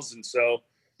wiffle balls. And so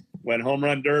when Home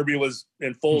Run Derby was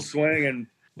in full swing and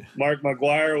Mark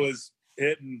McGwire was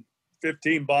hitting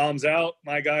 15 bombs out,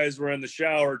 my guys were in the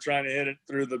shower trying to hit it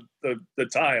through the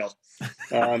tile,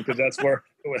 because that's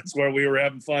where we were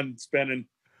having fun spending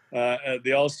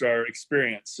the All-Star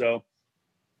experience. So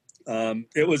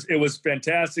it was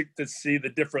fantastic to see the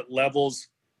different levels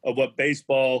of what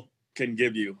baseball can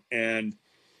give you, and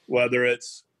whether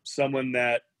it's someone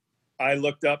that I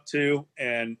looked up to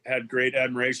and had great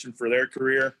admiration for their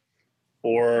career,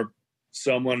 or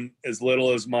someone as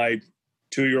little as my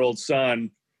 2-year-old son,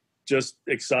 just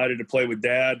excited to play with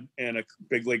dad in a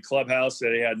big league clubhouse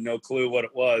that he had no clue what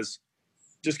it was.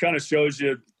 Just kind of shows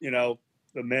you, the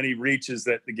many reaches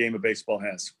that the game of baseball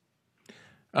has.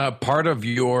 Part of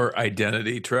your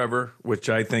identity, Trevor, which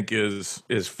I think is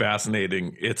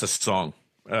fascinating, it's a song,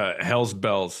 Hell's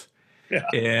Bells. Yeah.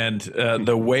 And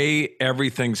the way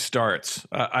everything starts,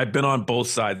 I've been on both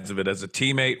sides of it as a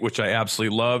teammate, which I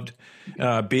absolutely loved,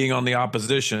 being on the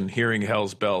opposition, hearing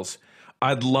Hell's Bells.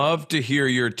 I'd love to hear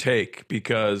your take,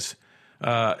 because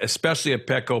especially at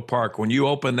Petco Park, when you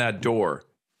open that door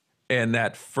and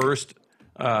that first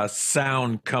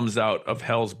sound comes out of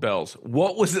Hell's Bells,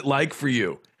 what was it like for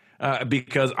you?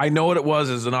 Because I know what it was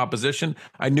as an opposition.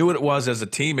 I knew what it was as a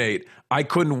teammate. I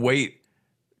couldn't wait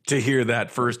to hear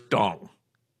that first dong.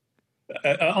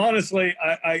 Honestly,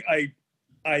 I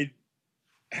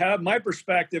have, my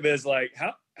perspective is like,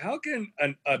 how can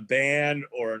a band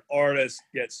or an artist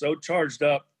get so charged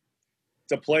up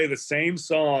to play the same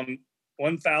song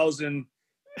 1,000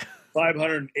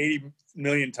 580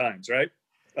 million times, right?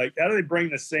 Like, how do they bring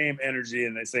the same energy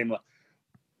and the same?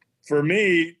 For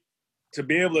me, to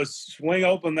be able to swing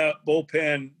open that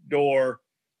bullpen door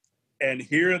and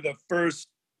hear the first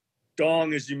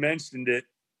dong, as you mentioned it,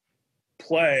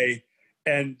 play,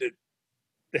 and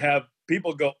to have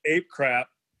people go ape crap,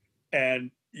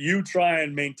 and you try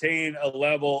and maintain a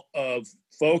level of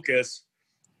focus,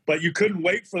 but you couldn't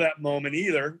wait for that moment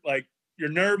either. Like, you're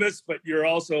nervous, but you're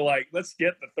also like, let's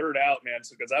get the third out, man.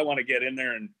 So, because I want to get in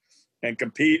there and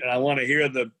compete, and I want to hear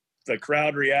the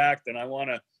crowd react, and I want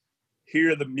to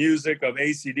hear the music of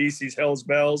AC/DC's Hell's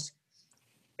Bells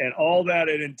and all that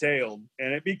it entailed.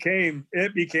 And it became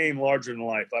larger than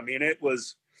life. I mean, it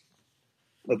was,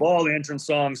 with all the entrance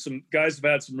songs, some guys have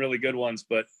had some really good ones,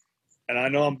 and I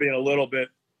know I'm being a little bit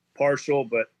partial,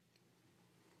 but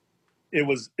it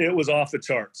was off the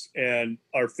charts, and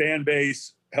our fan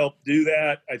base helped do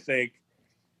that. I think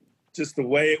just the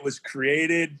way it was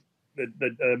created,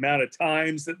 the amount of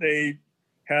times that they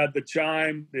had the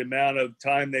chime, the amount of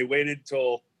time they waited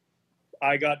till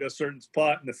I got to a certain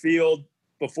spot in the field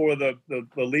before the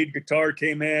lead guitar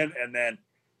came in, and then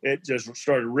it just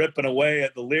started ripping away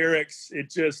at the lyrics.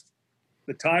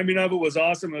 The timing of it was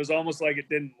awesome. It was almost like it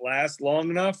didn't last long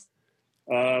enough.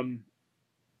 You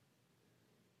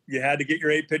had to get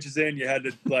your 8 pitches in. You had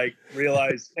to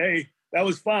realize, hey, that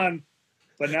was fun,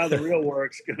 but now the real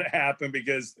work's going to happen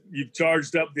because you've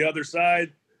charged up the other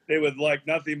side. They would like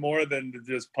nothing more than to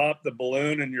just pop the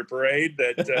balloon in your parade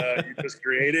that you just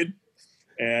created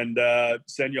and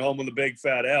send you home with a big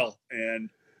fat L. And,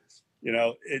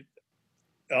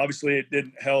 it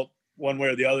didn't help one way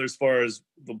or the other as far as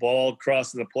the ball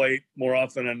crossing the plate more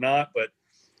often than not, but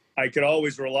I could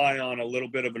always rely on a little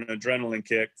bit of an adrenaline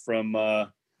kick from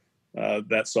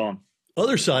that song.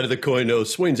 Other side of the coin, though,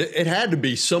 Swings, it had to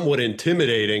be somewhat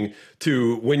intimidating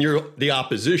to when you're the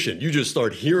opposition. You just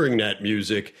start hearing that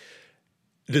music.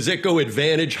 Does that go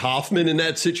advantage Hoffman in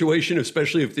that situation,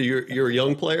 especially if you're a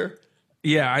young player?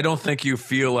 Yeah, I don't think you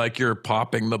feel like you're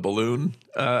popping the balloon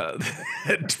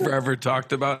that Trevor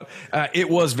talked about. It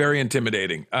was very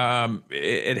intimidating.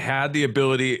 It had the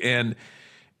ability, and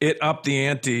it upped the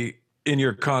ante in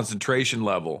your concentration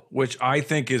level, which I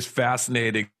think is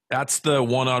fascinating. That's the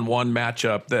one-on-one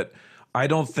matchup that I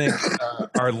don't think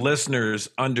our listeners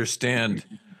understand.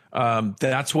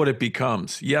 That's what it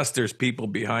becomes. Yes, there's people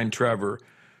behind Trevor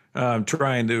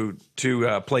trying to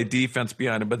play defense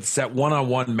behind him, but it's that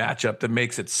one-on-one matchup that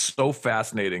makes it so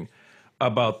fascinating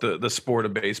about the sport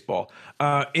of baseball.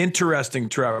 Interesting,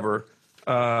 Trevor.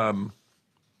 I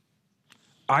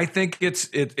think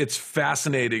it's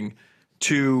fascinating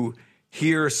to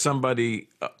hear somebody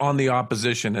on the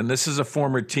opposition, and this is a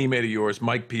former teammate of yours,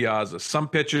 Mike Piazza. Some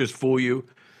pitchers fool you.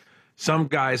 Some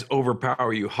guys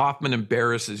overpower you. Hoffman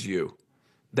embarrasses you.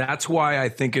 That's why I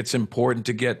think it's important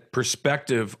to get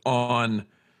perspective on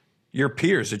your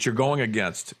peers that you're going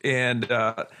against. And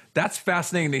that's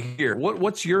fascinating to hear.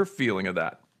 What's your feeling of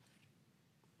that?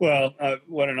 Well,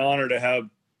 what an honor to have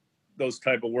those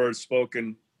type of words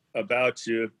spoken about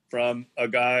you from a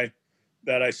guy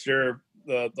that I share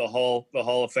the Hall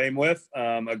of Fame with,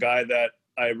 a guy that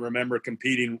I remember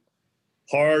competing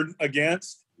hard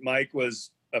against. Mike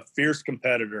was a fierce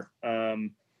competitor,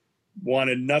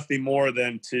 wanted nothing more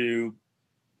than to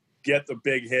get the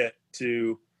big hit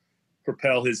to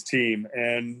propel his team.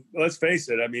 And let's face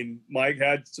it, I mean, Mike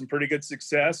had some pretty good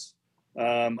success.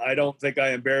 I don't think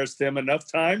I embarrassed him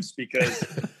enough times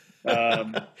because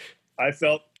I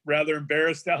felt rather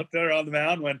embarrassed out there on the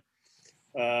mound when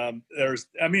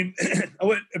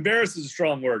embarrassed is a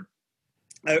strong word.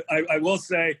 I will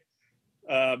say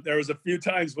there was a few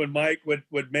times when Mike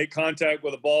would make contact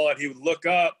with a ball and he would look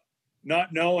up,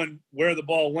 not knowing where the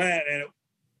ball went, and it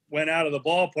went out of the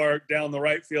ballpark down the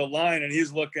right field line, and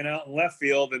he's looking out in left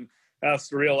field and has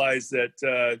to realize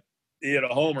that he hit a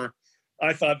homer.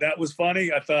 I thought that was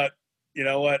funny. I thought, you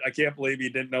know what, I can't believe he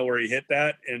didn't know where he hit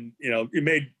that. And, he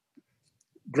made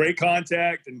great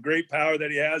contact and great power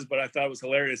that he has, but I thought it was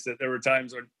hilarious that there were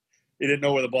times when he didn't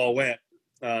know where the ball went.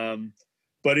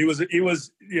 But he was,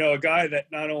 a guy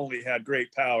that not only had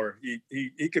great power,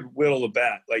 he could whittle the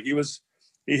bat. Like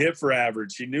he hit for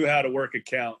average. He knew how to work a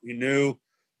count. He knew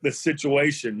the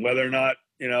situation, whether or not,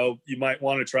 you might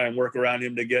want to try and work around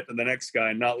him to get to the next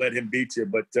guy and not let him beat you.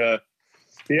 But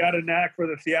he had a knack for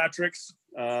the theatrics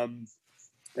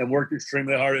and worked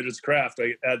extremely hard at his craft.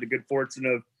 I had the good fortune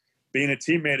of being a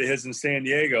teammate of his in San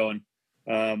Diego. And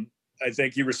I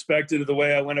think he respected the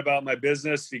way I went about my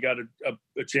business. He got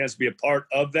a chance to be a part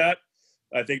of that.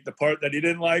 I think the part that he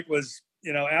didn't like was,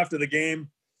 after the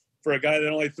game, for a guy that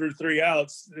only threw 3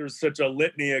 outs, there was such a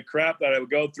litany of crap that I would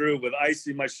go through with ice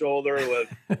in my shoulder, with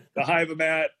the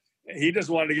Hyvamat. He just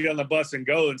wanted to get on the bus and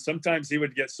go. And sometimes he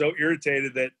would get so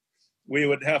irritated that we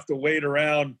would have to wait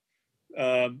around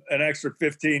an extra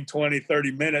 15, 20,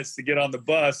 30 minutes to get on the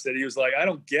bus. And he was like, I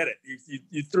don't get it.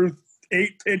 You threw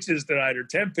 8 pitches tonight or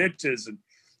 10 pitches and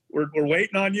we're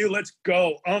waiting on you. Let's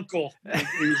go, uncle,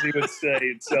 he would say.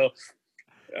 And so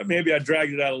maybe I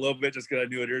dragged it out a little bit just because I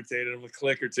knew it irritated him a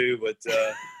click or two. But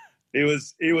he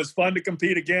was fun to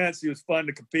compete against. He was fun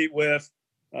to compete with.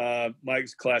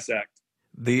 Mike's class act.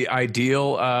 The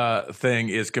ideal thing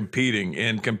is competing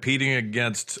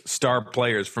against star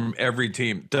players from every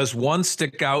team. Does one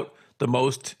stick out the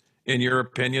most, in your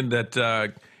opinion,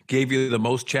 that gave you the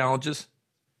most challenges?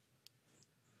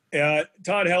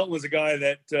 Todd Helton was a guy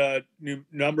that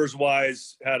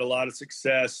numbers-wise had a lot of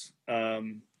success.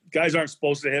 Guys aren't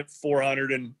supposed to hit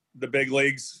 400 in the big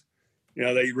leagues. You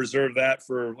know, they reserve that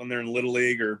for when they're in Little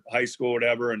League or high school or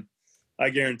whatever. And I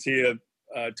guarantee you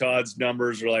Todd's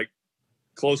numbers are like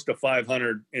close to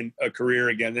 500 in a career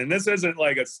again. And this isn't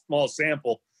like a small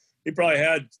sample. He probably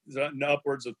had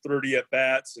upwards of 30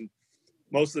 at-bats and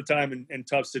most of the time in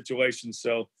tough situations.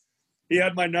 So he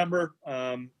had my number.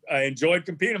 I enjoyed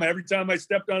competing. Every time I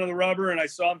stepped onto the rubber and I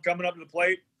saw him coming up to the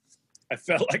plate, I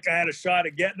felt like I had a shot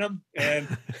at getting him.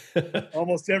 And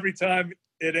almost every time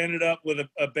it ended up with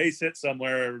a base hit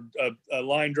somewhere, a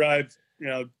line drive,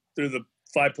 through the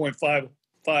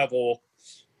 5.55 hole.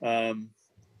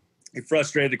 He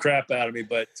frustrated the crap out of me,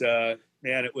 but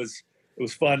man, it was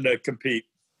fun to compete.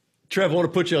 Trev, I want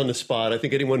to put you on the spot. I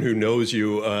think anyone who knows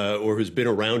you or who's been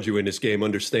around you in this game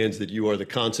understands that you are the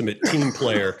consummate team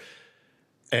player,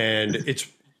 and it's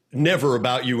never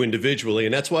about you individually.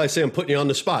 And that's why I say I'm putting you on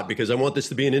the spot, because I want this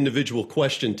to be an individual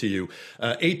question to you.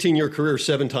 18-year career,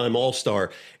 7-time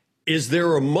All-Star. Is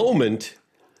there a moment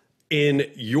in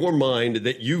your mind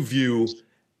that you view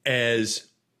as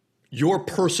your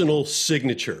personal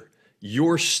signature,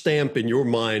 your stamp in your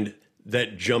mind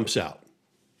that jumps out?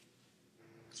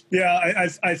 Yeah,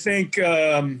 I think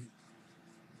I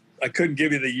couldn't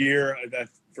give you the year. I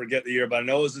forget the year, but I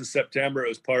know it was in September. It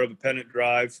was part of a pennant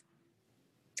drive,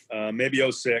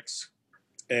 maybe 06.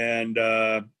 And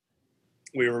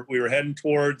we were heading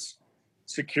towards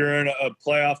securing a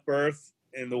playoff berth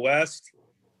in the West.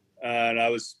 And I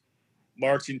was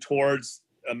marching towards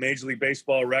a Major League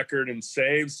Baseball record in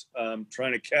saves,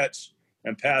 trying to catch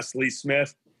and pass Lee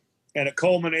Smith. And it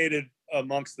culminated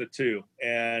amongst the two.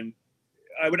 And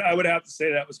I would have to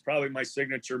say that was probably my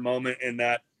signature moment in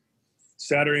that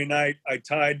Saturday night. I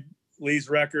tied Lee's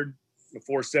record, the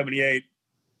 478,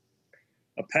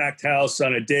 a packed house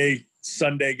on a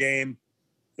Sunday game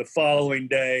the following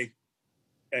day,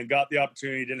 and got the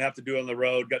opportunity. Didn't have to do it on the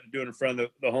road, got to do it in front of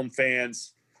the home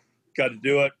fans, got to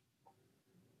do it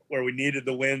where we needed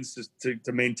the wins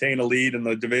to maintain a lead in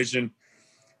the division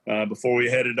before we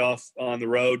headed off on the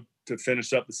road to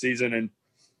finish up the season. And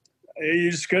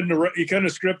you just couldn't have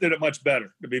scripted it much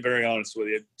better, to be very honest with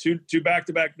you. Two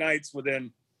back-to-back nights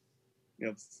within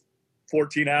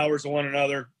 14 hours of one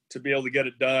another to be able to get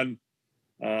it done.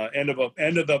 End of the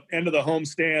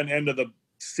homestand, end of the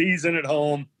season at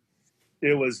home.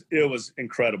 It was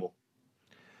incredible.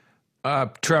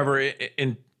 Trevor,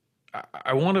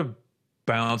 I want to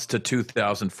bounce to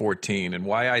 2014, and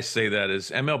why I say that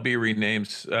is MLB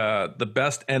renames the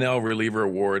best NL reliever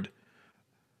award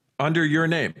under your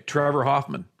name, Trevor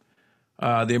Hoffman.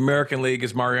 The American League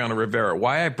is Mariano Rivera.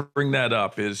 Why I bring that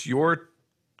up is your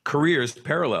careers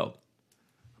paralleled.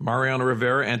 Mariano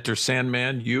Rivera, Enter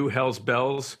Sandman, you, Hell's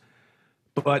Bells,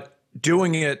 but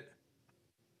doing it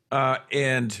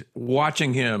and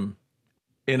watching him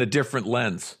in a different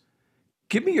lens.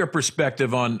 Give me your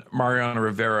perspective on Mariano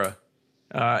Rivera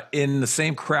in the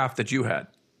same craft that you had.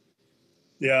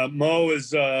 Yeah, Mo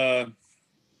is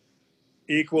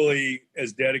equally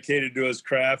as dedicated to his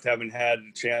craft, having had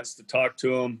a chance to talk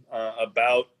to him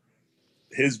about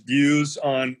his views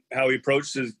on how he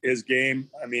approached his game.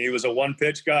 I mean, he was a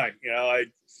one-pitch guy.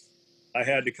 I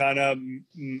had to kind of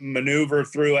maneuver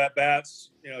through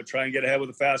at-bats, try and get ahead with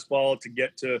a fastball to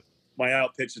get to my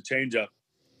out-pitch, the changeup.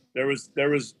 There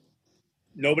was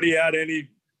nobody had any,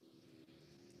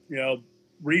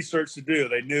 research to do.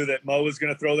 They knew that Mo was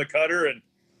going to throw the cutter, and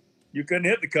you couldn't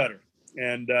hit the cutter.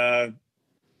 And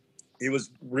he was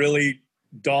really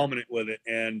dominant with it,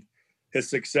 and his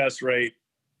success rate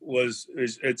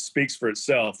it speaks for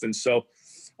itself. And so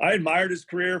I admired his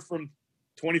career from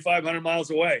 2,500 miles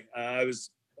away. I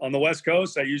was on the West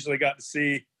Coast. I usually got to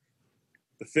see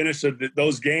the finish of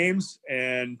those games,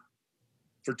 and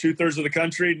for 2/3 of the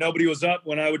country, nobody was up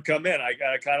when I would come in. I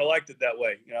kind of liked it that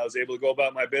way. I was able to go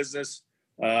about my business.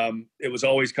 It was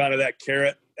always kind of that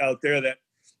carrot out there that,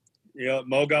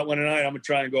 Mo got one tonight, I'm going to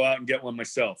try and go out and get one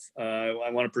myself. I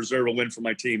want to preserve a win for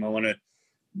my team. I want to,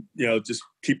 just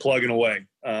keep plugging away.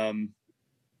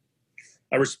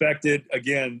 I respected,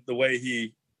 again, the way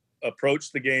he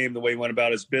approached the game, the way he went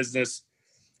about his business.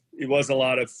 He wasn't a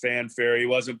lot of fanfare. He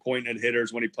wasn't pointing at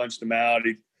hitters when he punched them out.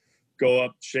 He'd go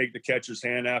up, shake the catcher's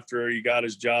hand after he got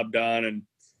his job done. And,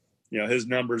 his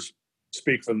numbers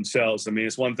speak for themselves. I mean,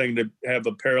 it's one thing to have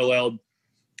a paralleled,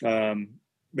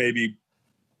 maybe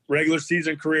regular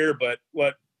season career, but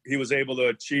what he was able to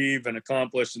achieve and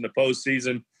accomplish in the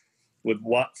postseason with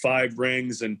 5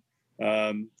 rings and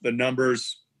the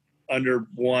numbers under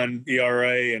 1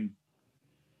 ERA and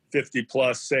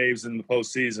 50+ saves in the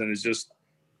postseason is just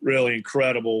really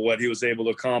incredible what he was able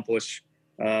to accomplish.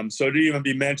 So to even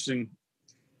be mentioned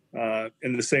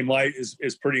in the same light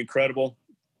is pretty incredible.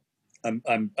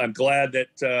 I'm glad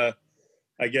that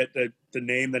I get to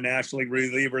name the National League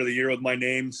Reliever of the Year with my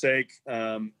namesake,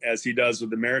 as he does with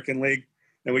the American League,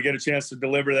 and we get a chance to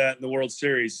deliver that in the World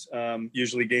Series,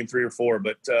 usually game 3 or 4.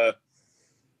 But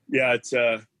it's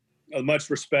much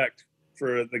respect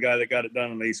for the guy that got it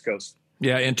done on the East Coast.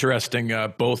 Yeah, interesting.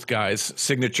 Both guys,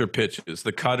 signature pitches,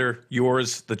 the cutter,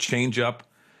 yours, the changeup.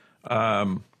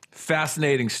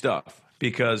 Fascinating stuff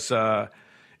because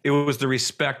it was the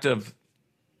respect of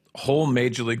whole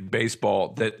Major League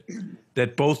Baseball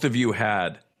that both of you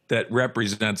had that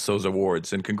represents those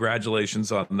awards, and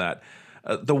congratulations on that.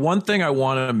 The one thing I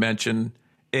want to mention,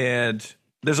 and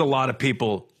there's a lot of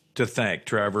people to thank,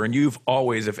 Trevor, and you've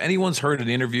always, if anyone's heard an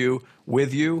interview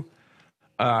with you,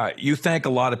 you thank a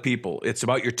lot of people. It's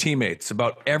about your teammates,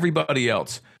 about everybody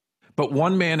else. But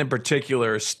one man in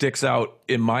particular sticks out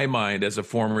in my mind as a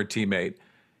former teammate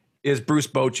is Bruce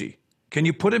Bochy. Can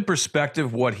you put in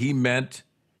perspective what he meant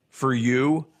for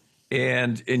you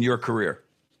and in your career?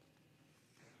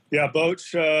 Yeah,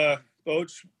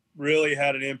 Boch really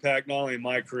had an impact not only in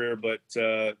my career but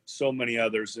so many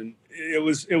others, and it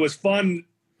was fun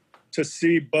to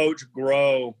see Boch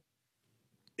grow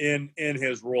in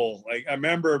his role. Like, I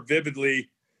remember vividly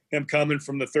him coming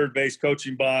from the third base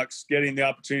coaching box, getting the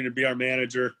opportunity to be our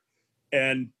manager,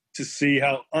 and to see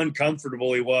how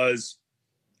uncomfortable he was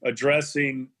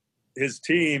addressing his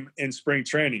team in spring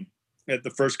training at the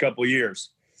first couple of years.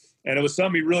 And it was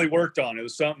something he really worked on. It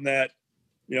was something that,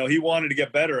 he wanted to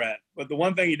get better at. But the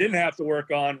one thing he didn't have to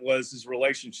work on was his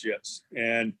relationships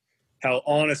and how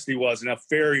honest he was and how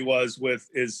fair he was with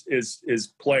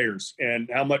his players and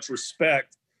how much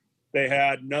respect they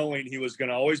had, knowing he was going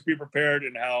to always be prepared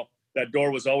and how that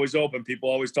door was always open. People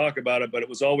always talk about it, but it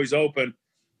was always open.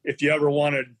 If you ever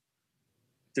wanted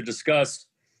to discuss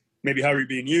maybe how you're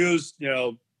being used,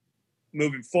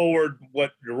 moving forward,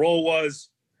 what your role was,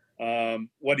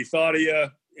 what he thought of you,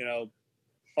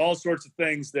 all sorts of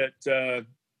things that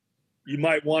you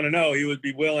might want to know, he would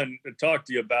be willing to talk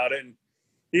to you about it. And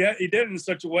he did it in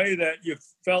such a way that you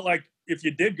felt like if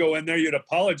you did go in there, you'd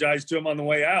apologize to him on the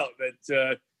way out,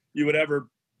 that you would ever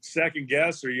second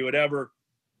guess or you would ever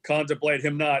contemplate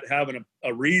him not having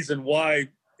a reason why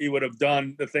he would have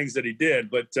done the things that he did.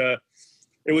 But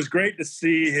it was great to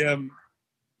see him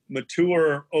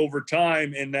mature over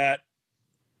time in that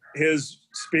his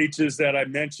speeches that I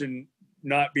mentioned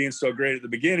not being so great at the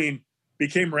beginning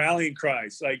became rallying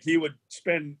cries. Like, he would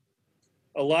spend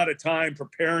a lot of time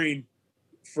preparing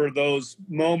for those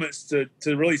moments to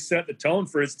really set the tone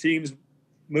for his teams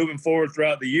moving forward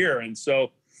throughout the year. And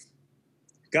so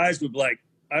guys would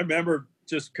I remember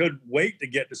just couldn't wait to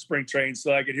get to spring training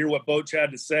so I could hear what Boch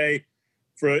had to say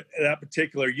for that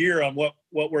particular year on what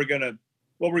we're going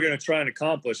to try and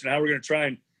accomplish and how we're going to try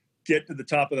and get to the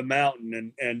top of the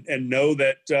mountain and know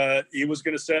that he was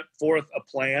going to set forth a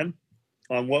plan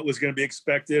on what was going to be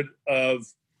expected of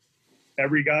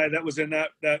every guy that was in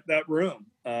that room.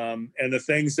 And the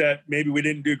things that maybe we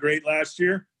didn't do great last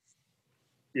year,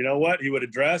 you know what, he would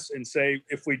address and say,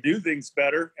 if we do things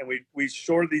better and we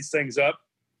shore these things up,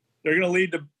 they're going to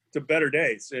lead to better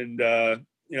days. And,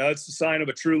 it's a sign of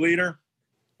a true leader.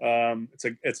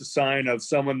 It's a sign of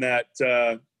someone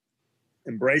that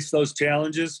embraced those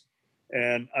challenges.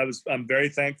 And I'm very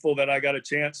thankful that I got a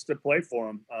chance to play for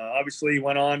him. Obviously, he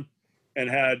went on and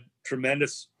had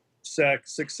tremendous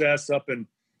success up in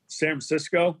San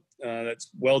Francisco. That's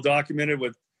well documented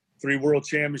with 3 world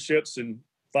championships in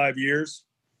 5 years.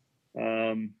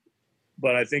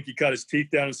 But I think he cut his teeth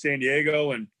down in San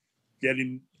Diego and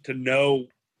getting to know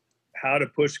how to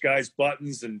push guys'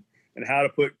 buttons and how to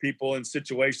put people in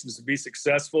situations to be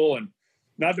successful. And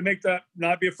not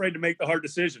be afraid to make the hard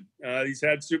decision. He's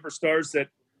had superstars that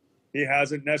he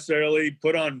hasn't necessarily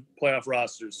put on playoff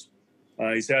rosters.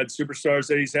 He's had superstars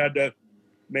that he's had to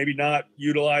maybe not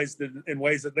utilize in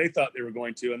ways that they thought they were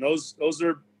going to. And those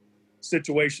are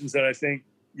situations that I think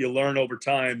you learn over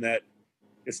time, that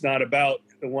it's not about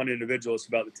the one individual, it's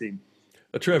about the team.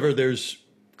 Trevor, there's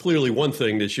clearly one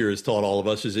thing this year has taught all of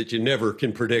us is that you never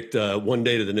can predict one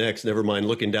day to the next, never mind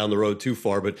looking down the road too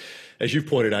far. But as you've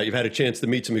pointed out, you've had a chance to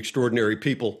meet some extraordinary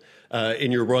people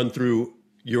in your run through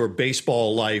your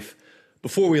baseball life.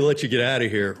 Before we let you get out of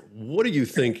here, what do you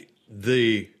think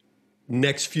the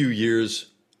next few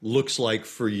years looks like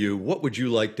for you? What would you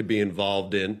like to be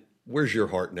involved in? Where's your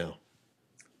heart now?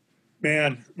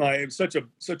 Man, it's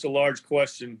such a large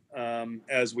question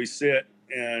as we sit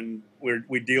and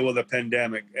we deal with a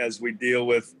pandemic, as we deal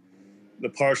with the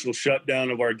partial shutdown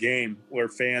of our game where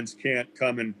fans can't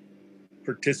come and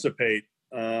participate.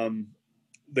 The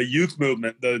youth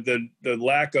movement, the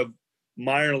lack of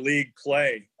minor league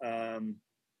play.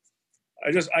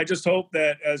 I just hope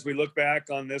that as we look back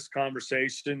on this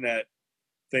conversation, that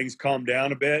things calm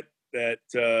down a bit, that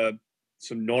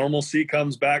some normalcy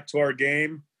comes back to our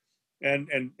game, and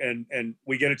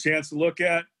we get a chance to look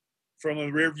at from a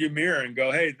rearview mirror and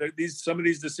go, hey, some of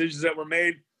these decisions that were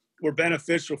made were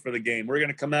beneficial for the game. We're going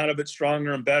to come out of it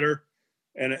stronger and better,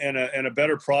 and a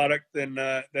better product than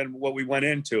what we went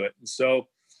into it. And so,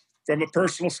 from a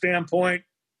personal standpoint,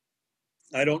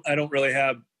 I don't really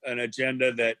have an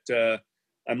agenda that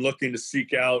I'm looking to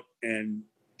seek out and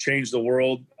change the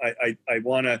world. I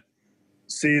want to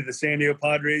see the San Diego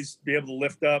Padres be able to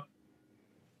lift up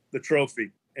the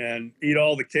trophy and eat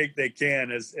all the cake they can,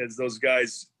 as those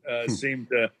guys seem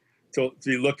to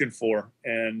be looking for,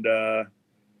 and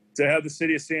to have the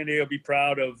city of San Diego be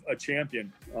proud of a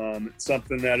champion. It's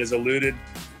something that has eluded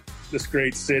this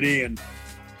great city, and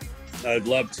I'd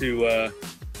love to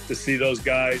see those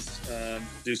guys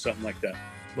do something like that.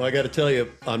 Well, I got to tell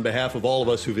you, on behalf of all of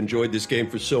us who've enjoyed this game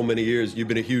for so many years, you've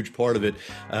been a huge part of it.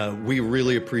 We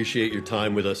really appreciate your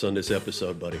time with us on this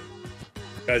episode, buddy.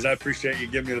 Guys, I appreciate you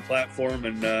giving me the platform,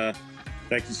 and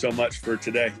thank you so much for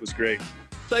today. It was great.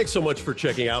 Thanks so much for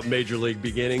checking out Major League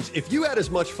Beginnings. If you had as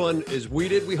much fun as we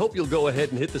did, we hope you'll go ahead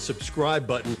and hit the subscribe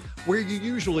button where you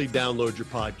usually download your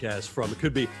podcast from. It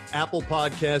could be Apple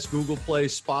Podcasts, Google Play,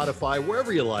 Spotify,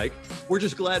 wherever you like. We're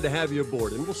just glad to have you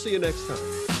aboard, and we'll see you next time.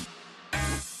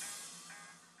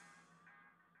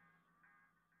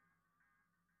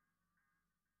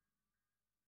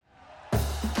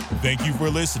 Thank you for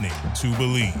listening to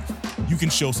Believe. You can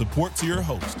show support to your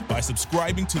host by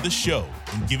subscribing to the show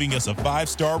and giving us a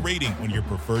 5-star rating on your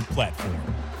preferred platform.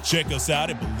 Check us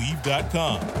out at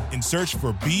Believe.com and search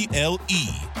for BLEAV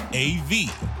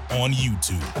on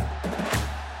YouTube.